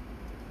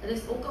 Er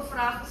is ook een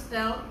vraag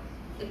gesteld.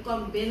 Ik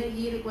kom binnen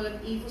hier, ik wil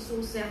het even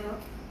zo zeggen.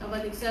 En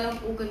wat ik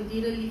zelf ook een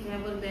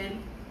dierenliefhebber ben.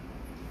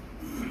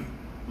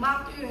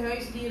 Maakt uw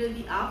huisdieren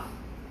die af?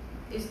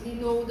 Is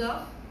niet nodig.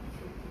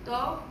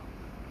 Toch?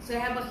 Ze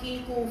hebben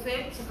geen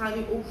COVID, ze gaan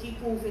u ook geen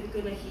COVID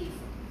kunnen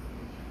geven.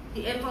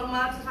 Die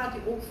informatie gaat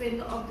u ook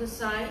vinden op de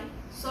site.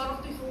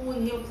 Zorgt u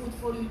gewoon heel goed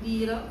voor uw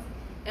dieren.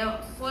 En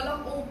volg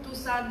ook toe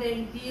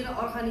de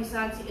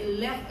dierenorganisatie en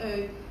leg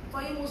uit.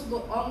 Van je moest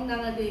om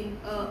naar de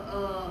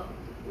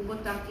hoe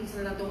is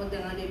er dat de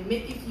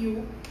met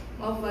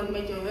of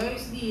met je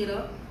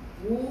huisdieren,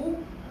 hoe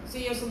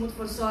je ze moet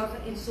verzorgen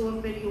in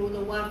zo'n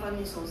periode waarvan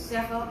je zou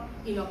zeggen,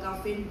 je nog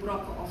kan vinden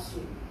brokken of zo.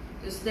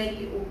 Dus denk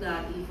je ook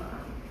daar even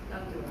aan.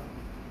 Dank u wel.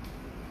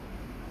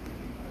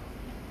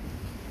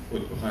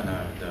 Goed, we gaan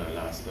naar de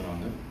laatste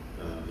ronde.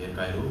 Heer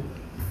Cairo.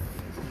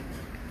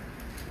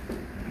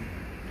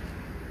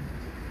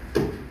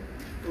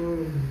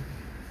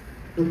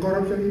 De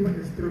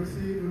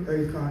corruptieinstructie moet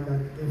uitgaan dat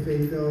in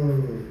feite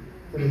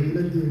voor de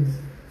hele dienst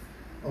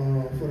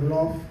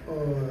verlof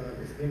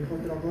is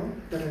ingetrokken.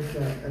 Tenminste,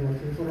 er wordt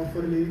geen verlof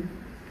verleend.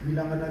 Wie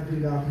langer dan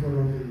 3 dagen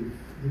verlof heeft,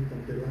 die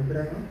komt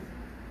terugbrengen.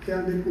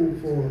 Geldt dit ook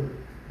voor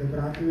de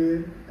brandweer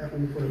en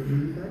ook voor het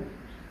leger.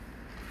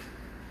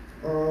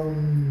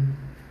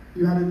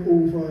 U had het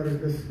over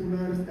de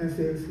schoeners en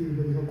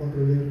zeilschepen die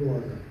gecontroleerd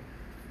worden.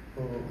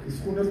 Die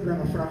schoeners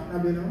brengen vracht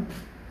naar binnen.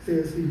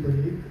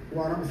 Zeilschepen niet.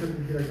 Waarom is er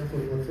niet direct een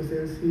verbod voor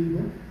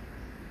zeilschepen?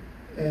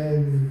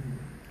 En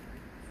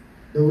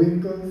de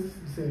winkels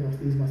zijn nog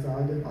steeds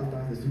massaal,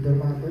 althans de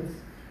supermarkets.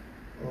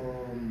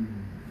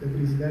 De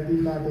president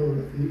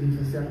heeft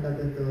gezegd dat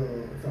het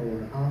zou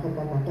worden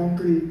aangepakt, maar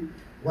concreet,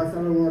 Wat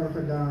zal er worden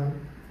gedaan?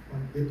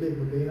 Want dit lijkt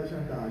me bijna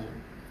chantage.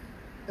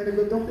 En ik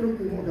wil toch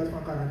terugkomen op dat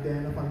van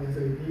quarantaine van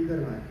mensen uit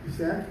Nederland. U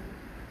zegt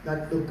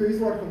dat de keuze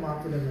wordt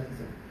gemaakt voor de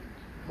mensen.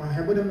 Maar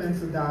hebben de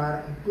mensen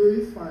daar een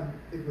keuze van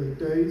ik wil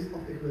thuis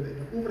of ik wil in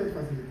de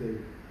overheidsfaciliteit?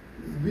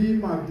 Wie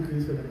maakt die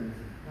keuze voor de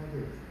mensen? Dank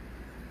u.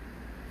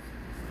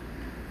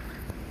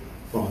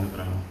 Volgende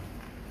vraag.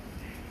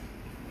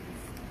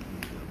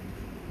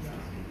 Ja,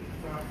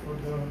 vraag voor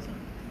de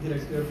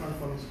directeur van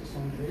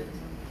Volksgezondheid.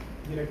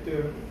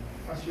 Directeur,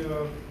 als je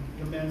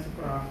de mensen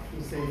vraagt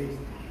hoe zij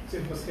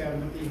zich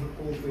beschermen tegen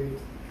COVID,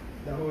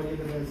 dan hoor je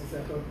de mensen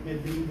zeggen met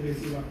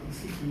dehydratie wat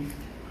ziek.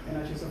 En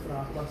als je ze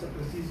vraagt wat ze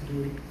precies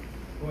doen,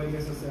 hoor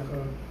je ze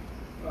zeggen,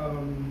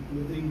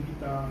 we drinken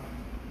vita,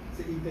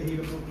 ze eten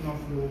heel veel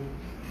knoflook.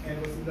 En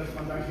we zien dat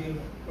vandaag heel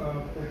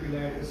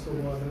populair is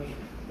geworden,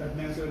 dat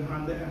mensen hun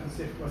handen en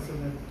gezicht wassen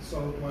met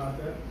zout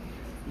water.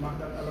 Mag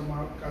dat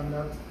allemaal, kan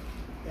dat?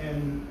 En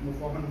mijn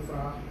volgende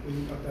vraag, ik weet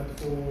niet of dat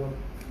voor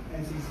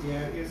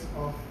NCCR is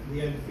of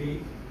DNV,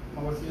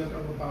 maar we zien dat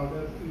op bepaalde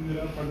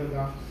uren van de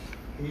dag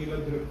hele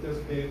druktes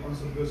bij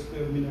onze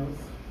busterminals.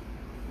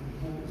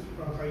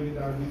 Hoe gaan jullie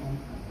daarmee om?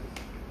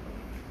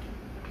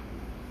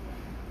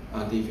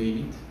 ATV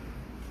niet?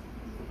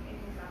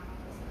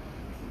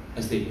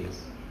 STS.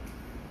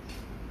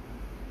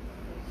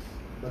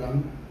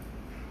 Bedankt.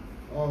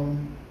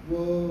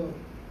 We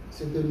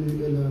zitten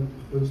nu in een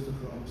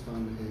gunstige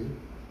omstandigheid,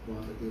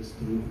 want het is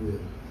droog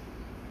weer.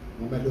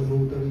 Maar met de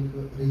grote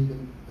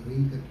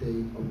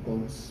regentijd op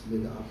komst,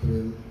 midden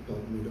april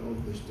tot midden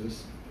augustus,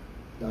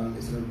 dan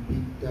is er een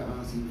piek ten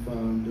aanzien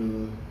van de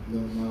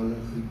normale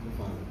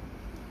griepgevallen.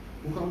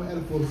 Hoe gaan we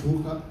ervoor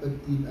zorgen, het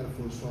team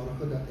ervoor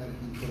zorgen dat er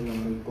geen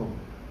verwarring komt?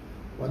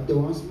 Want de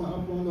was maar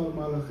op een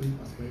normale griep,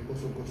 als mij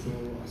koso,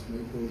 als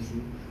mij koso,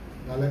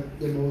 dan lijkt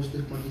de nou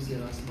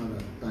stigmatiseren als maar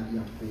dat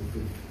je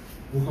COVID.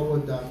 Hoe gaan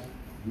we dat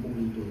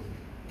monitoren?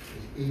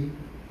 Dus één,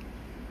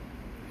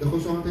 de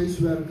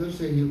gezondheidswerkers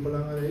zijn heel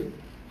belangrijk.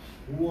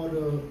 Hoe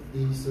worden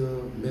deze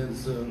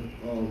mensen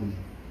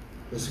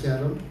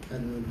beschermd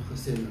en hun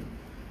gezinnen?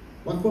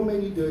 Wat voor mij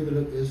niet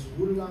duidelijk is,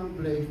 hoe lang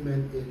blijft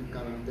men in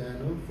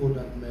quarantaine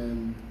voordat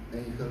men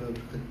eigenlijk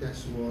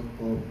getest wordt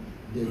op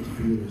dit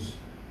virus?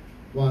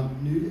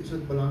 Want nu is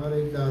het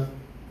belangrijk dat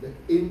de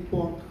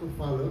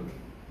importgevallen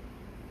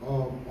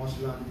ons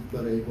land niet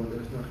bereiken, want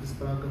er is nog geen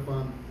sprake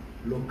van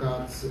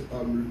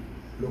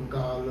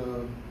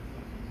lokale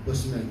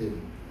besmetting.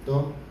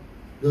 Toch?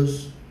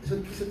 Dus is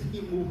het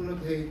geen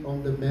mogelijkheid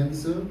om de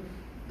mensen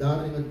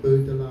daar in het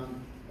buitenland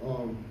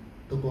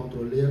te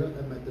controleren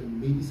en met een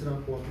medisch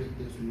rapport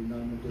richting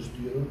Suriname te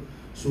sturen,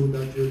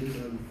 zodat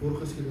jullie een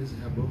voorgeschiedenis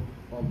hebben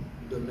op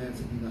de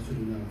mensen die naar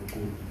Suriname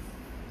komen?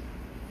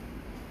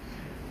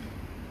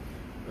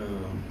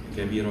 Ik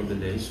heb hier op de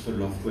lijst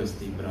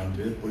verlofkwestie,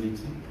 brandweer,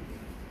 politie.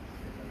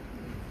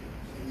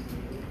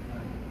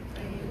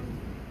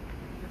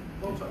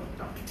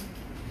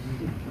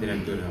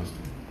 Directeur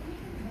Ashwin.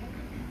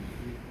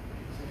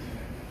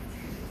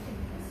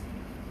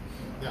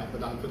 Ja,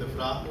 bedankt voor de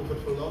vraag over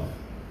verlof.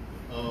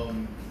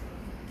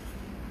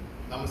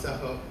 Laat me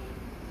zeggen,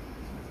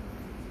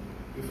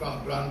 u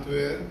vraagt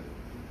brandweer,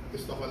 het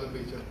is toch wel een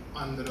beetje een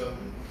andere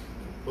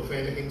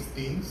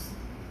beveiligingsdienst.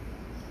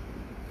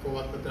 Voor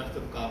wat betreft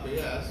het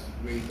KPS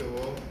weten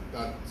we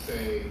dat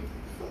zij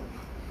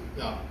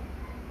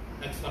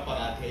extra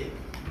paraatheid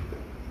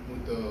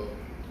moeten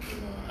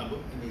hebben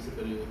in deze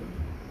periode.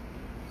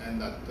 En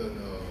dat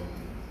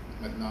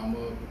met name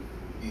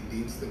die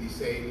diensten die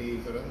zij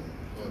leveren,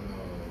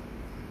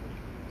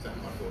 zeg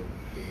maar voor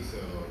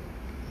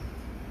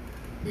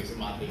deze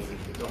maatregelen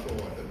die getroffen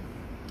worden,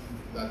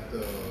 dat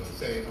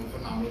zij een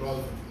voorname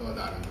rol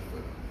daarin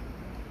vervullen.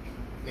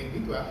 Neem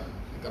niet weg,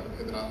 ik heb het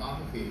inderdaad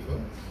aangegeven,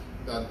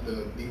 dat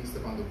de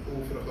diensten van de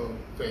overige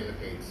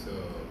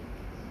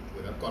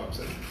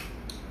veiligheidskorpsen,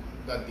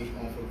 dat die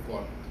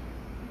onverkort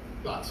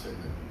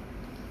plaatsvinden.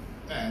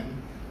 En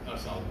er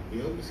zal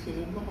misschien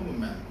ook nog een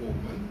moment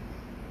komen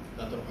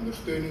dat er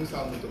ondersteuning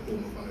zal moeten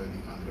komen vanuit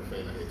die andere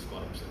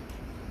veiligheidskorpsen.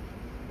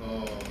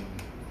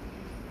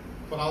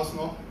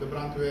 Vooralsnog, de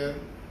brandweer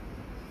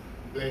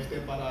blijft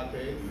in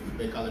paraatheid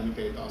bij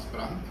calamiteiten als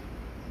brand,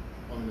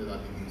 om inderdaad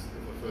die dienst te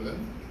vervullen.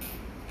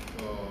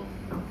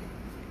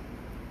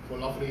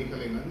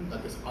 Verlofregelingen,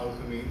 dat is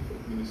algemeen voor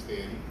het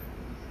ministerie.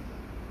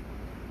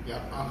 Ja,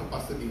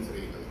 aangepaste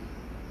dienstregeling.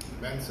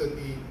 Mensen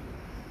die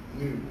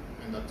nu,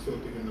 en dat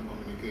zult u in de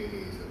communiqué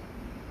lezen,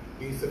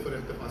 diensten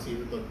verrichten van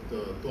 7 tot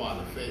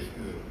 12, 5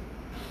 uur.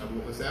 Hebben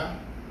we gezegd,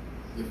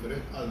 je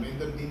verricht al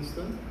minder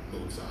diensten,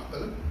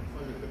 noodzakelijk,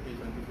 vanwege de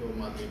preventieve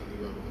maatregelen die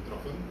we hebben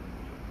getroffen.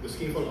 Dus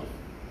geen verlof.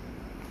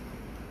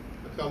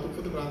 Dat geldt ook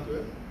voor de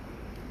brandweer.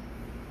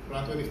 De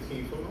brandweer heeft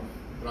geen verlof.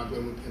 De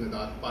brandweer moet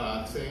inderdaad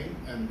paraat zijn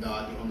en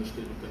daar die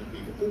ondersteuning kunnen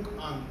geven, ook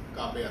aan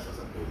KPS als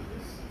dat nodig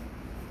is.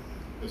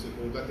 Dus ik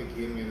hoop dat ik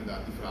hiermee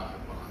inderdaad die vraag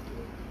heb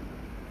beantwoord.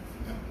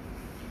 Ja.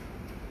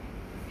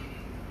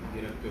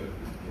 Directeur.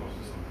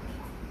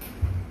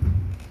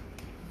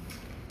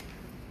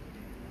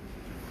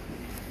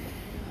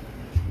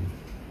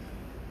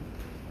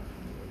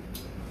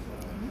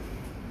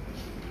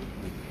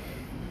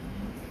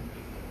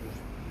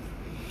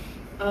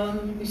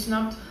 U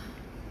snapt,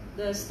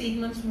 de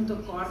statements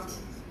moeten kort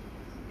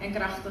en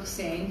krachtig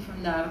zijn.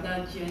 Vandaar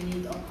dat je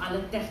niet op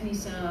alle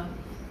technische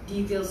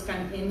details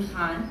kan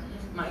ingaan.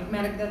 Maar ik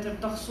merk dat er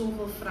toch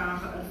zoveel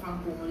vragen ervan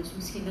komen. Dus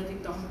misschien dat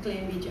ik toch een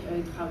klein beetje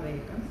uit ga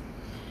wijken.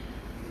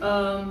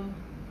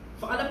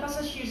 Voor alle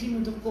passagiers die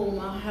moeten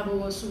komen,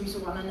 hebben we sowieso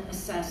al een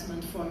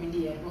assessment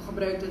formulier. We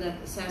gebruikten dat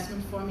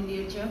assessment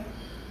formuliertje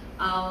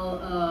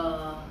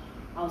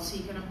al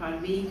zeker een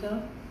paar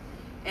weken.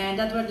 En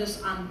dat wordt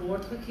dus aan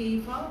boord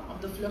gegeven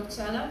op de vlucht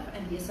zelf.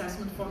 En die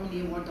assessment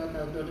formulier wordt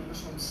door de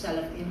persoon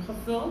zelf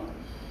ingevuld.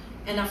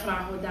 En dan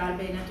vragen we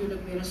daarbij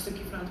natuurlijk weer een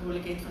stukje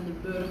verantwoordelijkheid van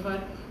de burger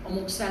om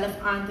ook zelf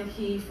aan te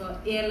geven,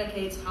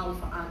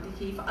 eerlijkheidshalve aan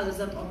te geven, alles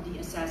dat op die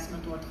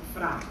assessment wordt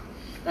gevraagd.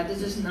 Dat is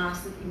dus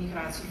naast het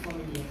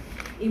immigratieformulier.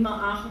 Eenmaal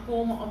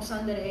aangekomen op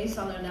Zanderij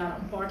zal er daar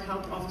een Port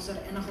Health Officer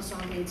en een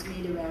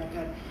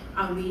gezondheidsmedewerker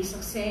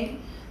aanwezig zijn.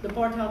 De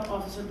Port Health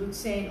Officer doet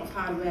zijn of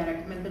haar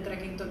werk met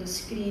betrekking tot de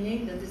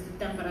screening, dat is de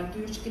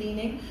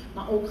temperatuurscreening,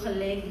 maar ook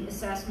gelijk die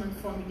assessment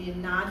formulier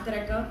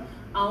natrekken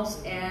als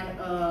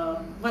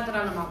wat er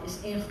allemaal is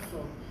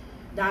ingevuld.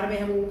 Daarbij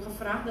hebben we ook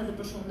gevraagd dat de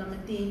persoon dan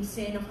meteen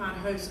zijn of haar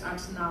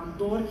huisartsnaam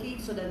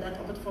doorgeeft, zodat dat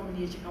op het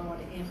formuliertje kan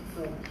worden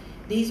ingevuld.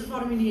 Deze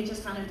formuliertjes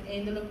gaan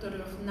uiteindelijk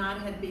terug naar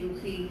het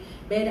BOG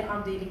bij de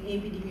afdeling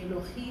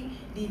epidemiologie,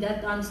 die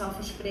dat dan zal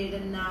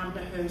verspreiden naar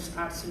de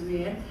huisartsen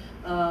weer,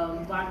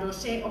 waardoor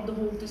zij op de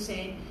hoogte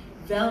zijn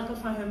welke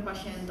van hun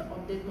patiënten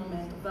op dit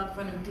moment, of welke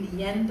van hun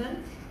cliënten,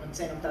 want het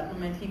zijn op dat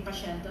moment geen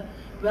patiënten,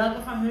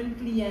 welke van hun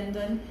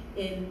cliënten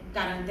in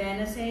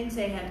quarantaine zijn,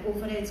 zij het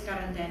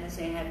overheidsquarantaine,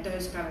 zij het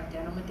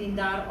thuisquarantaine, om meteen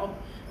daarop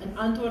een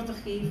antwoord te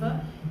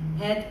geven.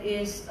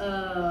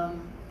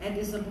 Het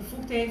is de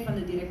bevoegdheid van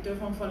de directeur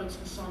van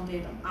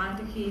Volksgezondheid om aan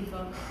te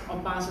geven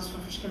op basis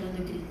van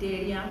verschillende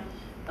criteria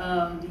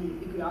die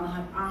ik u al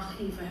heb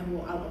aangegeven, hebben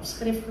we al op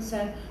schrift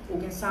gezet,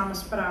 ook in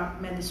samenspraak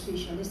met de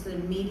specialisten,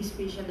 de medisch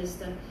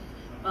specialisten,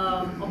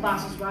 op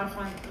basis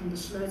waarvan een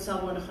besluit zal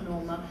worden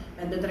genomen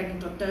met betrekking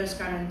tot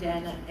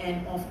thuisquarantaine en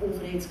of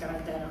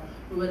overheidsquarantaine.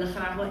 We willen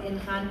graag wel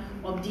ingaan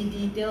op die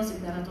details.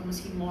 Ik denk dat we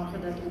misschien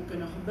morgen dat ook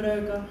kunnen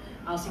gebruiken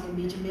als ik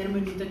een beetje meer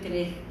minuten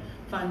krijg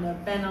van de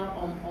panel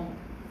om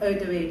uit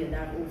te wijden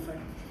daarover.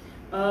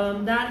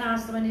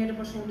 Daarnaast, wanneer de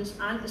persoon dus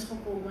aan is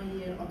gekomen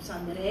hier op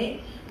Zanderij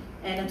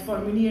en het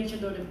formuliertje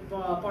door de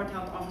Port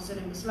Health Officer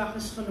in beslag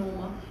is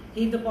genomen,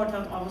 heeft de Port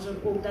Health Officer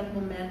ook dat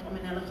moment om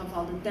in elk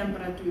geval de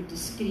temperatuur te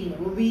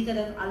screenen. We weten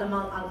dat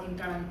allemaal al in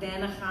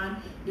quarantaine gaan,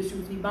 dus je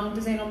hoeft niet bang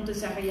te zijn om te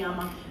zeggen, ja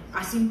maar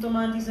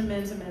asymptomatische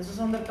mensen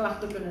zonder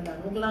klachten kunnen dan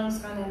ook langs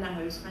gaan en naar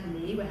huis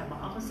gaan. Nee, we hebben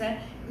al gezegd,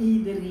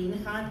 iedereen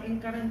gaat in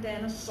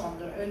quarantaine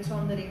zonder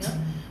uitzonderingen.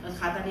 Het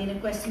gaat alleen een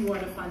kwestie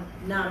worden van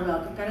naar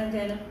welke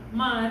quarantaine,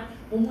 maar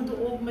we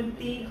moeten ook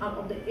meteen al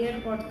op de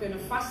airport kunnen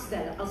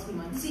vaststellen als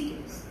iemand ziek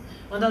is.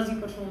 Want als die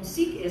persoon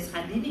ziek is,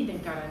 gaat die niet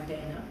in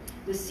quarantaine.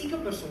 De zieke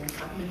persoon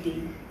gaat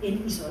meteen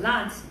in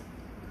isolatie.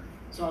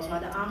 Zoals we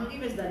hadden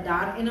aangegeven is dat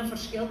daarin een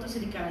verschil tussen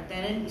die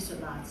quarantaine en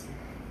isolatie.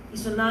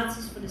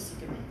 Isolatie is voor de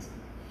zieke mensen.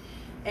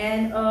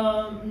 En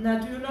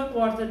natuurlijk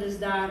wordt er dus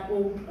daar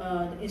ook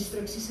de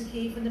instructies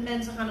gegeven. De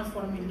mensen gaan een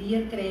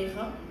formulier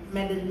krijgen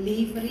met de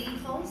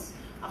leefregels.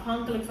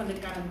 Afhankelijk van de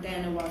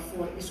quarantaine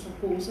waarvoor is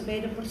gekozen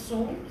bij de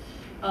persoon.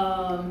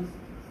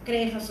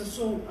 Krijgen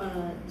ze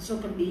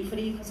zulke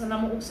leefregels. En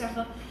laat me ook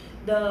zeggen,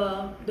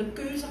 de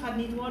keuze gaat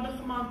niet worden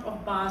gemaakt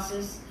op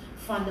basis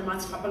van de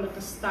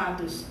maatschappelijke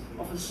status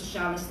of de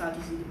sociale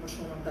status die de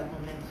persoon op dat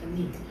moment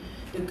geniet.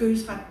 De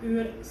keuze gaat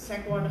puur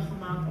sec worden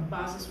gemaakt op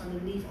basis van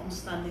de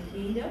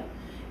leefomstandigheden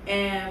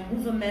en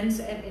hoeveel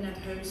mensen er in het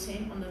huis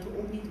zijn, omdat we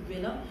ook niet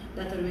willen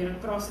dat er weer een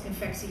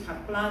cross-infectie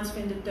gaat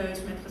plaatsvinden thuis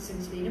met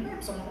gezinsleden. We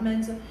hebben sommige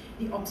mensen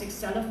die op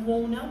zichzelf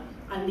wonen,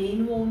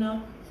 alleen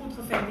wonen, goed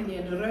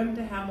geventileerde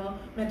ruimte hebben,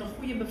 met een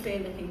goede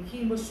beveiliging,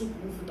 geen bezoek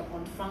hoeven te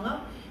ontvangen.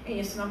 En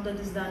je snapt, dat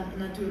is dan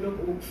natuurlijk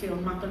ook veel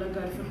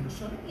makkelijker voor de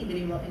persoon.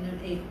 Iedereen wil in hun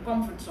eigen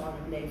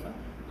comfortzone blijven.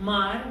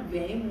 Maar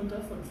wij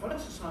moeten voor de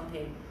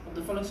volksgezondheid, op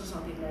de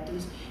volksgezondheid letten.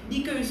 Dus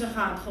die keuze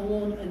gaat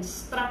gewoon een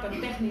strakke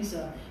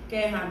technische,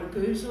 keiharde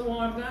keuze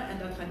worden. En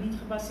dat gaat niet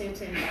gebaseerd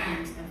zijn op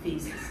angst en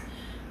feestjes.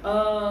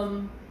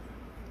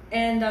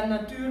 En dan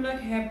natuurlijk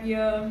heb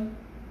je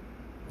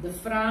de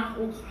vraag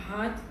ook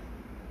gehad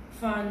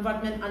van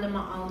wat men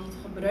allemaal al niet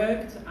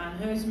gebruikt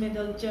aan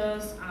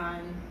huismiddeltjes,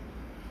 aan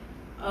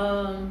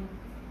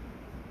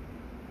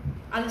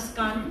alles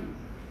kan,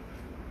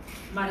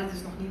 maar het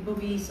is nog niet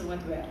bewezen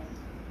wat werkt.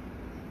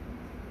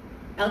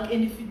 Elk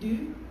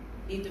individu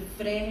heeft de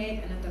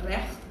vrijheid en het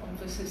recht om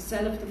voor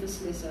zichzelf te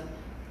beslissen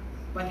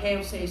wat hij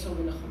of zij zou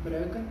willen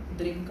gebruiken,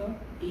 drinken,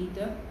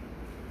 eten.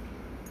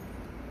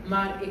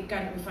 Maar ik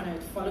kan u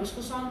vanuit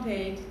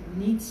volksgezondheid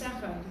niet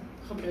zeggen,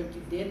 gebruikt u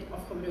dit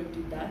of gebruikt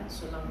u dat,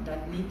 zolang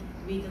dat niet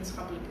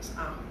wetenschappelijk is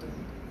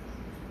aangetoond.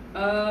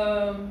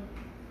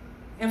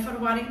 En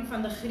verwarring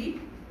van de griep.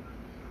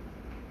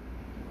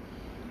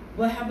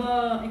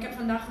 Ik heb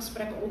vandaag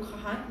gesprekken ook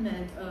gehad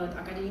met het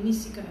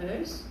academisch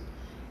ziekenhuis.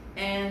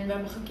 En we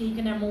hebben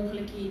gekeken naar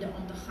mogelijkheden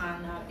om te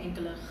gaan naar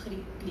enkele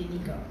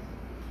griepklinieken.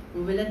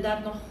 We willen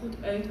dat nog goed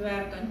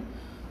uitwerken,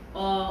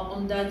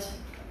 omdat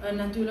er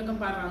natuurlijk een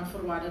paar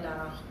randvoorwaarden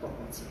daaraan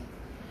gekoppeld zijn.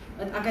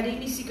 Het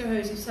academisch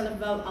ziekenhuis heeft zelf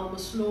wel al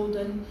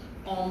besloten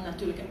om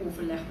natuurlijk in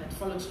overleg met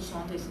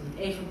volksgezondheid, is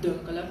niet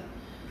eigendunkelijk.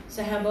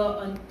 Ze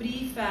hebben een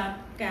prefab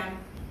camp,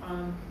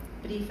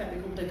 ik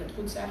hoop dat ik het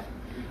goed zeg,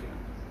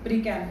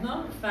 pre-camp, no?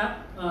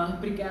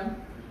 Pre-camp,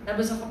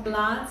 hebben ze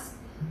geplaatst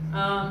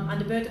aan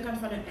de buitenkant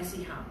van hun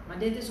SIH. Maar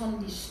dit is om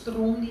die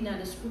stroom die naar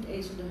de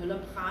spoedeisende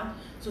hulp gaat,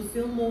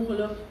 zoveel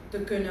mogelijk te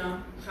kunnen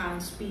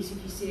gaan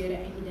specificeren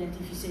en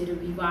identificeren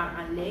wie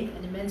waaraan lijdt.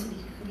 En de mensen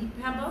die griep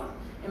hebben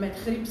en met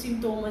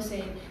griepsymptomen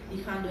zijn,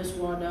 die gaan dus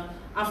worden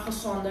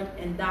afgezonderd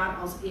en daar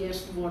als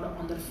eerst worden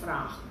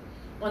ondervraagd.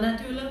 Want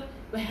natuurlijk,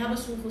 we hebben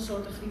zoveel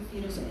soorten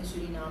griepvirussen in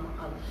Suriname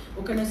al.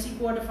 We kunnen ziek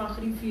worden van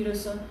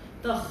griepvirussen,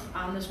 toch,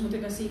 anders moet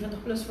ik een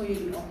 70 plus voor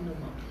jullie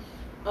opnoemen.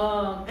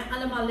 En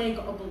allemaal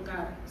lijken op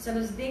elkaar.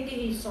 Zelfs denken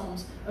heeft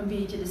soms een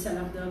beetje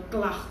dezelfde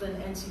klachten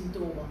en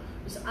symptomen.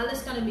 Dus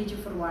alles kan een beetje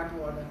verward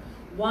worden.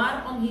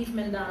 Waarom heeft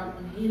men daar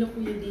een hele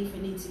goede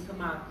definitie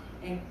gemaakt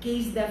en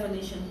case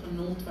definition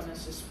genoemd van een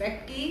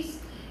suspect case?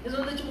 Is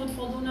omdat je moet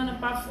voldoen aan een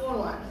paar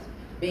voorwaarden.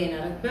 Ben je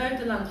naar het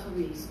buitenland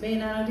geweest? Ben je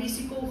naar een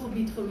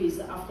risicogebied geweest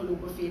de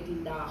afgelopen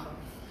 14 dagen?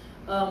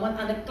 Want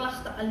aan de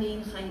klachten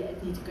alleen ga je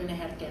het niet kunnen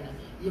herkennen.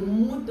 Je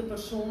moet de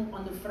persoon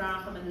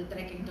ondervragen met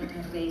betrekking tot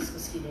hun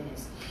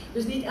reisgeschiedenis.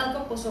 Dus niet elke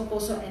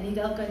kosso en niet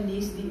elke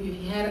nies die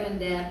u her en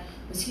der,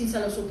 misschien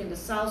zelfs ook in de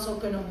zaal zou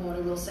kunnen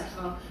horen, wil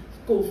zeggen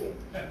COVID.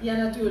 Ja,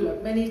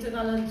 natuurlijk. Men heeft het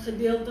al een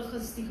gedeelte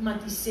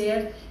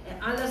gestigmatiseerd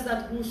en alles dat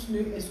hoest nu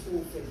is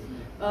COVID.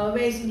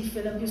 Wij zien die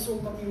filmpjes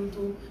ook op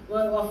YouTube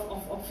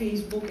of op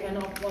Facebook en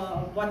op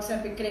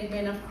WhatsApp. Ik krijg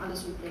bijna van alles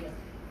ook binnen.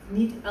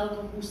 Niet elke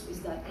hoest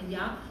is dat. En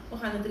ja, we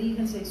gaan het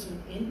regenseizoen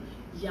in.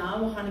 Ja,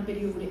 we gaan een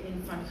periode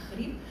in van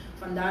griep.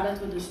 Vandaar dat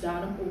we dus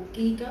daarom ook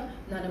keken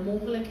naar de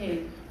mogelijkheid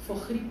voor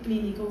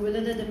griepklinieken. We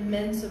willen dat de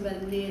mensen wel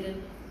leren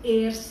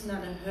eerst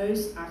naar de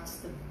huisarts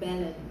te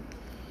bellen.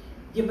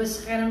 Je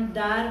beschermt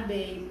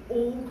daarbij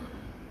ook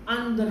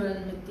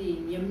anderen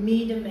meteen, je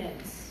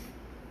medemens.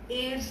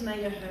 Eerst naar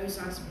je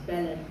huisarts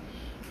bellen.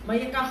 Maar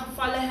je kan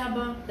gevallen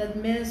hebben dat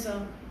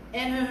mensen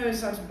en hun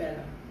huisarts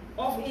bellen.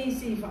 Of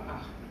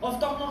 178. Of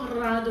toch nog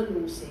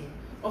radeloos zijn.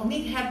 Of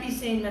niet happy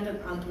zijn met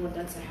het antwoord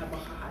dat ze hebben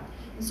gehad.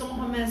 En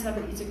sommige mensen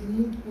hebben iets, ik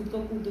moet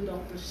goed de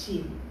dokter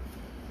zien.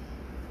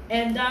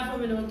 En daarvoor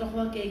willen we toch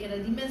wel kijken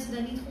dat die mensen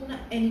dan niet gewoon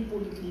naar any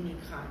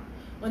polykliniek gaan.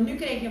 Want nu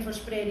krijg je een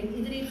verspreiding.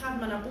 Iedereen gaat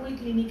maar naar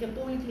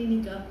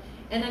polyklinieken.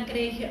 En dan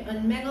krijg je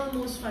een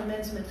mengelmoes van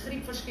mensen met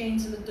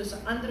griepverschijnselen tussen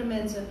andere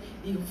mensen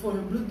die voor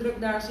hun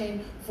bloeddruk daar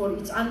zijn, voor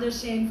iets anders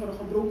zijn, voor een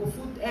gebroken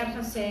voet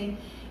ergens zijn.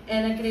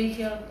 En dan krijg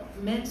je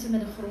mensen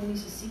met een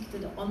chronische ziekte,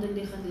 de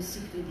onderliggende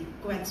ziekte die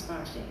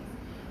kwetsbaar zijn.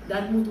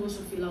 Dat moeten we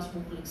zoveel als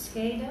mogelijk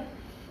scheiden.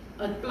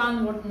 Het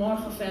plan wordt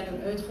morgen verder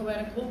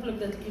uitgewerkt. Hopelijk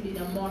dat ik jullie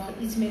dan morgen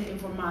iets meer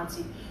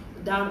informatie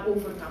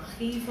daarover kan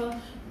geven.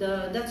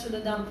 Dat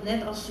zullen dan,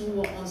 net als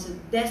we onze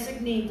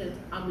designated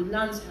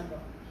ambulance hebben,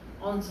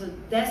 onze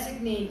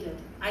designated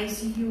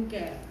ICU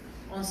care,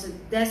 onze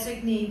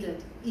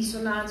designated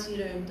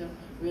isolatieruimte,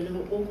 willen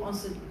we ook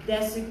onze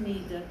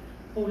designated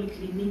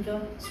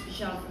polyklinieken,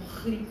 speciaal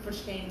voor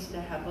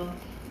griepverschijnselen hebben.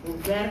 We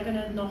werken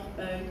het nog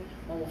uit,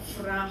 maar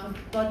we vragen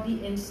tot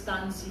die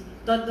instantie,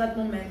 tot dat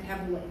moment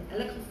hebben we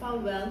in elk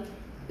geval wel,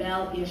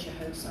 bel eerst je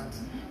huisarts.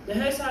 De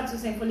huisartsen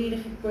zijn volledig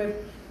equipped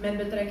met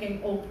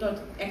betrekking ook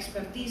tot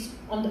expertise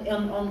om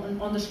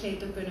een onderscheid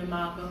te kunnen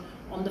maken,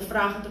 om de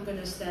vragen te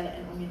kunnen stellen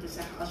en om je te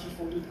zeggen als je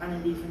voldoet aan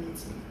een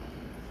definitie.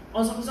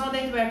 Onze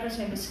gezondheidswerkers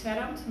zijn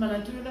beschermd, maar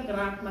natuurlijk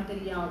raakt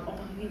materiaal op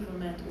een gegeven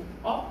moment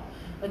ook op.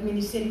 Het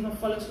ministerie van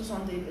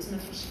Volksgezondheid is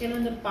met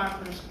verschillende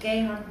partners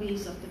keihard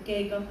bezig te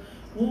kijken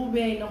hoe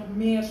wij nog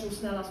meer zo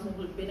snel als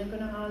mogelijk binnen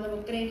kunnen halen.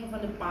 We krijgen van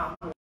de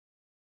PAPO,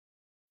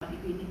 ik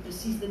weet niet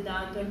precies de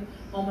datum,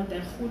 om het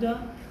ten goede.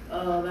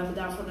 We hebben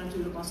daarvoor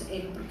natuurlijk onze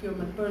eigen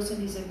procurement person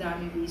die zich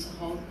daarmee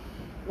bezighoudt.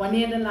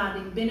 Wanneer de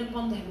lading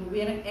binnenkomt, hebben we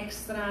weer een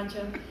extraatje.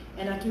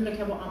 En natuurlijk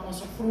hebben we aan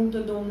onze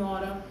grote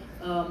donoren.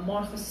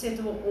 Morgen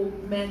zitten we ook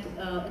met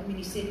het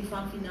ministerie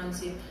van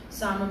Financiën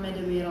samen met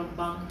de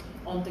Wereldbank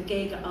om te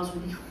kijken als we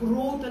die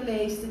grote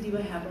lijsten die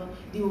we hebben,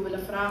 die we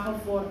willen vragen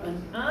voor een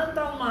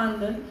aantal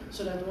maanden,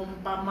 zodat we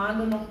een paar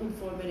maanden nog goed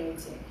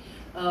voorbereid zijn,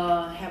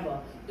 hebben.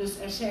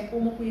 Dus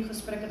komen goede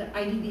gesprekken. De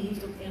IDB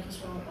heeft ook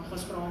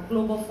ingesprongen,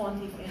 Global Fund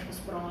heeft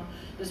ingesprongen.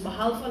 Dus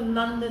behalve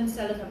landen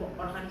zelf hebben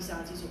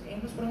organisaties ook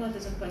ingesprongen. Het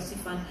is een kwestie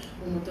van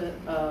we moeten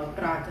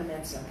praten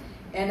met ze.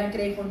 En dan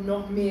krijgen we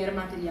nog meer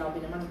materiaal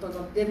binnen. Maar tot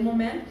op dit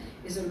moment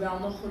is er wel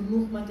nog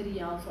genoeg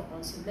materiaal voor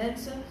onze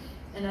mensen.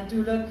 En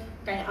natuurlijk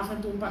kan je af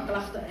en toe een paar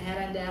klachten her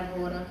en der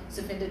horen.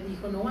 Ze vinden het niet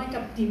genoeg. Ik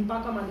heb 10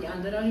 pakken, maar die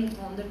andere heeft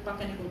 100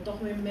 pakken. En ik wil toch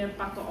weer meer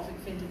pakken of ik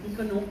vind het niet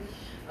genoeg.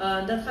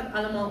 Dat gaat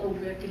allemaal ook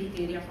weer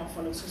criteria van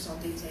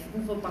volksgezondheid zijn.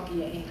 Hoeveel pakken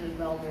je eigenlijk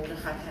wel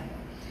nodig gaat hebben.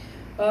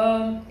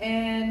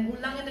 En hoe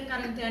lang in de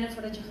quarantaine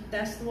voordat je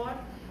getest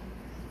wordt?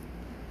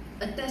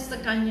 Het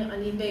testen kan je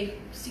alleen bij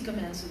zieke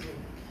mensen doen.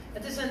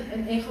 Het is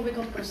een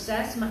ingewikkeld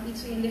proces, maar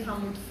iets in je lichaam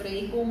moet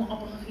vrijkomen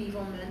op een gegeven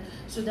moment,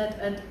 zodat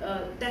het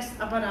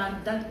testapparaat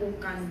dat ook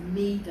kan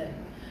meten.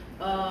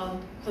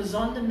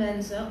 Gezonde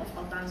mensen, of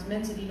althans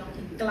mensen die nog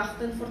geen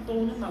klachten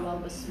vertonen, maar wel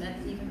besmet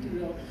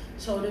eventueel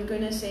zouden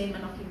kunnen zijn, maar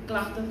nog geen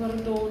klachten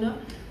vertonen,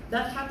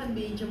 dat gaat een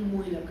beetje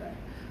moeilijker.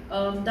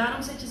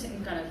 Daarom zet je ze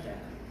in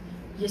quarantaine.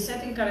 Je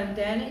zet in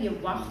quarantaine, je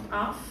wacht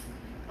af.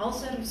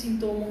 Als er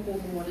symptomen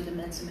komen, worden de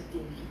mensen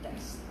meteen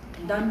getest.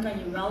 En dan kan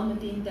je wel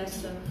meteen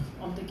testen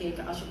om te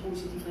kijken als je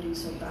positieve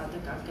resultaten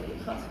kan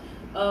krijgen.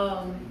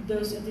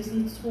 Dus het is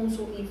niet gewoon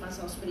zo een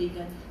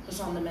vanzelfsprekend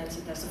gezonde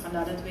mensen testen.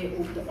 Vandaar dat wij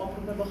ook de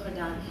oproep hebben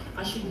gedaan.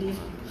 Alsjeblieft,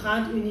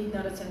 gaat u niet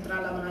naar het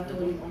Centraal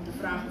Laboratorium om te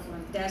vragen voor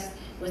een test.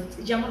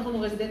 Jammer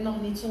genoeg is dit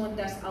nog niet zo'n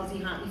test als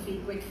die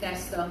HIV-quick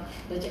testen.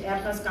 Dat je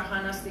ergens kan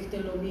gaan naar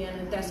Stichting Lobby en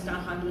een test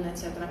kan gaan doen,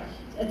 etc.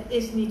 Het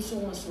is niet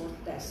zo'n soort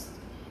test.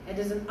 Het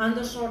is een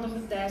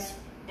andersoortige test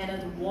en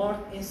het wordt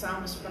in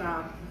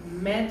samenspraak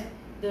met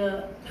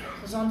de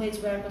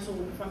gezondheidswerkers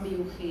van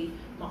BOG,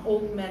 maar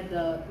ook met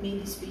de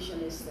medisch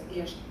specialisten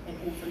eerst in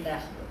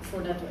overleg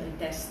voordat we een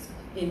test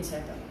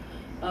inzetten.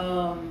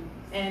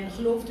 En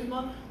gelooft u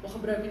me, we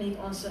gebruiken niet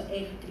onze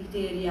eigen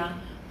criteria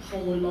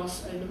gewoon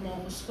los uit de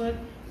mouw geschud.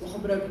 We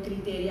gebruiken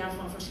criteria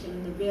van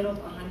verschillende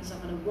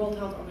wereldorganisaties, van de World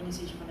Health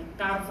Organization, van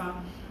de CARVA,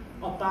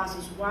 op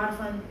basis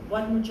waarvan,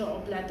 wat moet je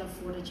opletten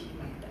voordat je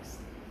iemand test.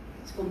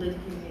 Dus ik hoop dat ik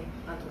hiermee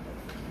antwoord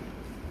heb.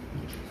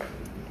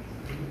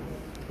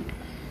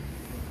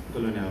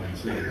 Kolonel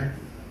Sleger.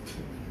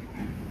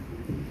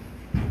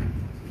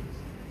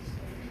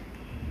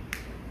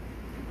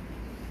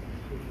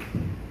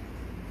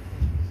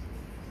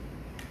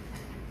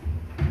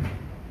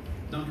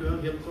 Dank u wel,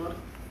 heel kort.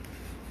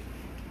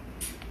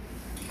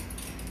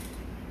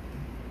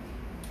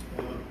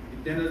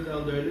 Ik denk dat het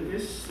al duidelijk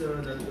is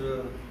dat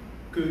de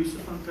keuze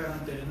van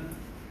quarantaine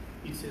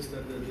iets is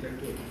dat de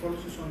directeur van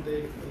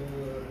volksgezondheid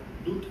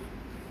doet.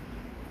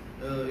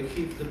 Ik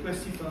geef de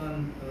kwestie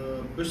van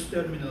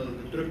busterminal,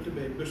 de drukte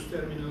bij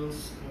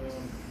busterminals.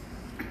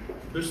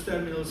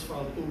 Busterminals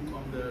valt ook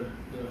onder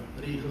de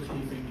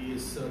regelgeving die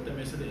is,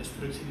 tenminste de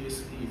instructie die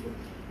is gegeven,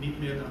 niet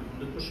meer dan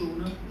 100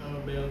 personen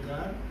bij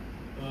elkaar.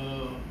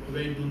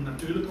 Wij doen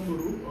natuurlijk een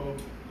beroep op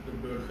de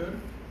burger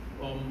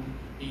om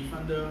een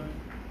van de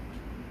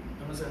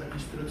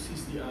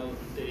instructies die al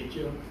een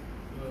tijdje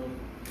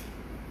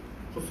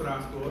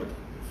gevraagd wordt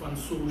van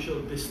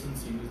social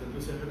distancing. Dus dat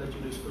wil zeggen dat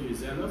je dus voor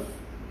jezelf,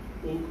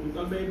 ook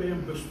al ben je bij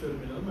een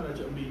busterminal, maar dat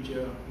je een beetje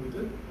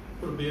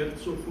probeert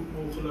zo goed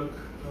mogelijk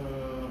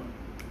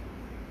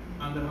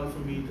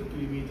 1,5 meter,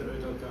 2 meter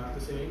uit elkaar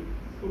te zijn.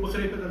 We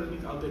begrijpen dat het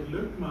niet altijd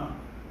lukt, maar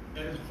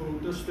er is een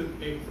groot stuk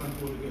eigen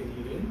verantwoordelijkheid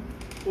hierin.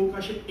 Ook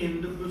als je in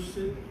de bus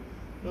zit,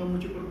 dan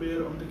moet je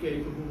proberen om te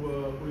kijken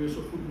hoe je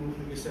zo goed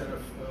mogelijk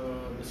jezelf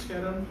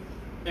beschermt.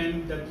 En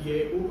dat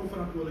jij ook een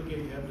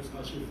verantwoordelijkheid hebt, dus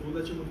als je voelt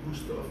dat je moet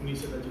hoesten of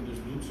niezen, dat je dus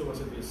doet zoals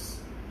het is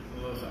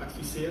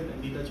geadviseerd en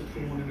niet dat je het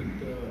gewoon in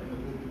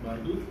het openbaar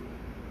doet.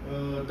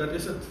 Dat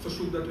is het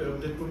verzoek dat we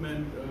op dit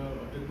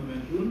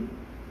moment doen.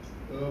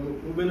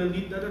 We willen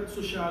niet dat het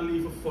sociaal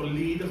leven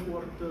volledig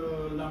wordt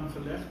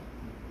lamgelegd,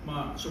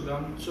 maar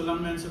zolang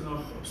mensen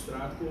nog op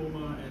straat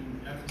komen en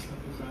ergens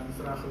naartoe gaan,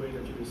 vragen wij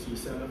dat je dus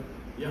jezelf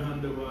je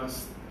handen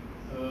wast,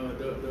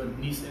 de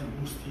nies- en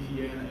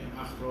hoesthygiëne in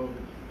acht houdt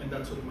en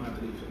dat soort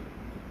maatregelen.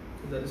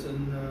 Dus dat is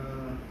een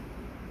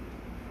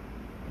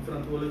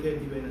verantwoordelijkheid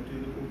die wij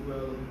natuurlijk ook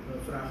wel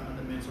vragen aan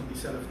de mensen om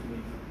die zelf te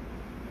nemen.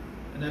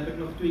 En dan heb ik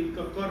nog twee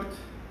kort.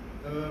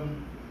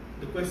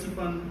 De kwestie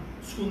van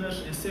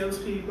schoeners en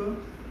zeilschepen.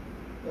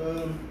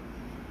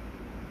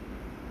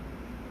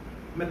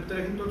 Met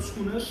betrekking tot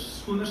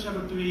schoeners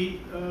hebben twee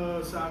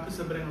zaken.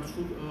 Ze brengen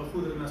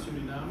goederen naar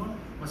Suriname,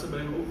 maar ze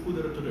brengen ook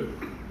goederen terug.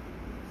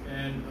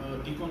 En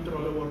die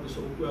controle wordt dus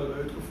ook wel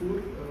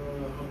uitgevoerd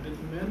op dit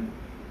moment.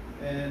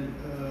 En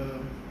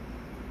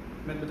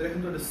met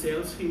betrekking tot de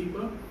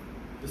zeilschepen.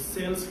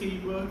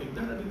 Ik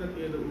dacht dat ik dat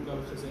eerder ook al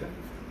heb gezegd.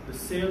 De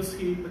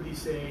zeilschepen die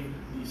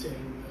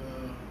zijn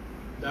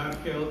daar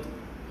geldt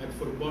het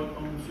verbod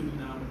om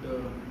Suriname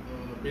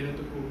binnen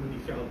te komen,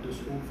 die geldt dus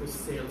ook voor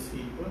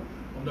zeilschepen,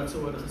 omdat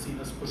ze worden gezien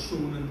als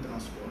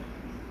personentransport.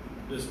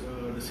 Dus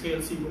de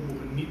zeilschepen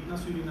mogen niet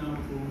naar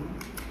Suriname komen.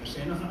 Er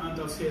zijn nog een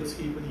aantal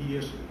zeilschepen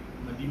hier,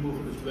 maar die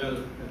mogen dus wel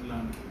het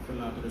land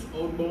verlaten. Dus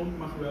outbound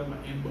mag wel,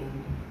 maar inbound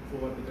voor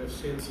wat betreft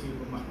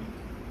zeilschepen mag niet.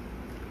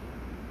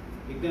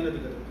 Ik denk dat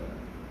ik dat ook heb.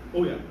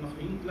 Oh ja, nog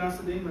één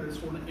laatste ding, maar dat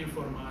is gewoon een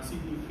informatie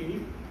die ik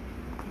geef.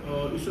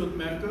 U zult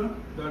merken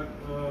dat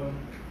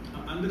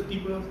een ander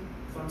type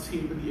van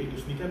schepen die ik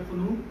dus niet heb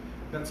genoemd,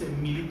 dat zijn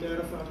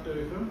militaire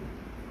vaartuigen.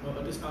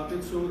 Het is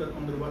altijd zo dat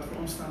onder wat voor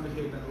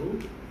omstandigheden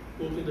ook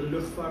in de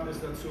luchtvaart is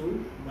dat zo,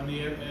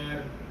 wanneer er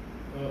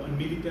een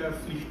militair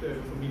vliegtuig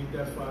of een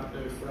militair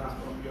vaartuig vraagt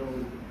om jouw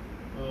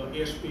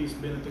airspace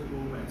binnen te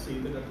komen, etc.,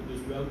 dat het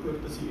dus wel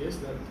courtesy is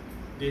dat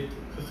dit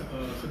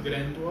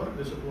gegrend wordt,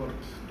 dus het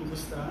wordt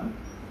toegestaan.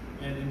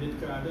 En in dit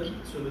kader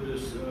zullen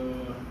dus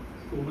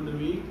komende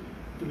week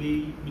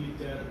 2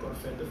 militaire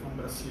corvetten van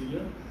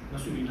Brazilië naar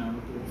Suriname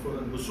komen voor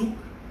een bezoek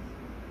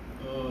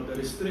De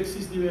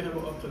restricties die wij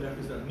hebben opgelegd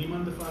is dat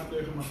niemand de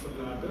vaartuigen mag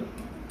verlaten.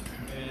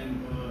 En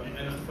in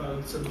elk geval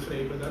ze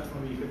begrijpen dat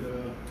vanwege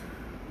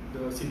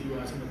de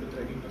situatie met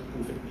betrekking tot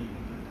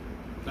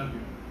COVID-19. Dank u.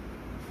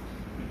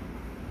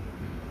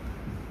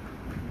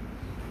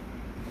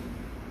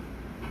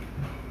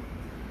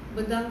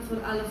 Bedankt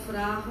voor alle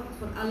vragen,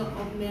 voor alle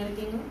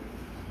opmerkingen.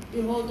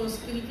 U houdt ons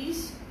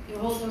kritisch, u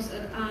houdt ons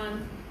eraan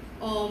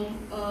om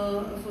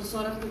ervoor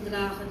zorg te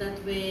dragen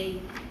dat wij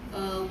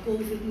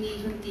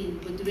COVID-19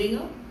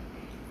 bedwingen.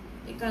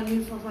 Ik kan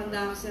nu van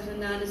vandaag zeggen,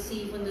 na de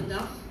 7e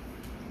dag,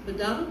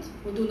 bedankt,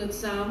 we doen het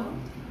samen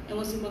en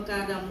we zien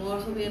elkaar dan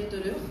morgen weer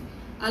terug.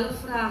 Alle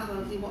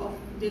vragen die we op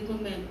dit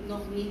moment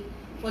nog niet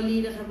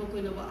volledig hebben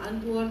kunnen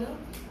beantwoorden,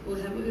 we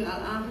hebben u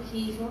al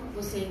aangegeven,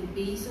 we zijn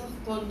bezig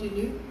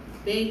continu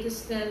bij te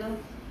stellen,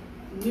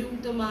 nieuw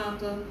te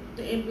maken,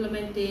 te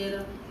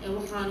implementeren en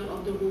we gaan u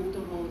op de hoogte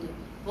houden.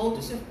 Houdt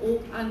u zich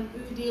ook aan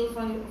uw deel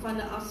van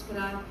de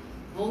afspraak,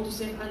 houdt u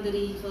zich aan de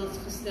regels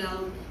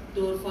gesteld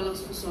door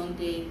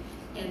volksgezondheid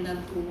en dan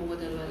komen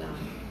we er wel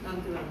aan.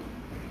 Dank u wel.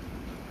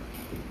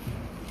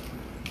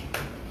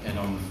 En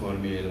om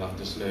formeel af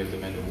te sluiten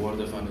met de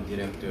woorden van de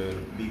directeur,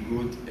 be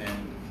good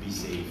and be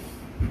safe.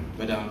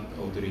 Bedankt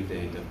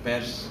autoriteiten,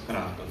 pers,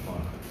 graag tot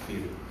morgen. 4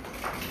 uur.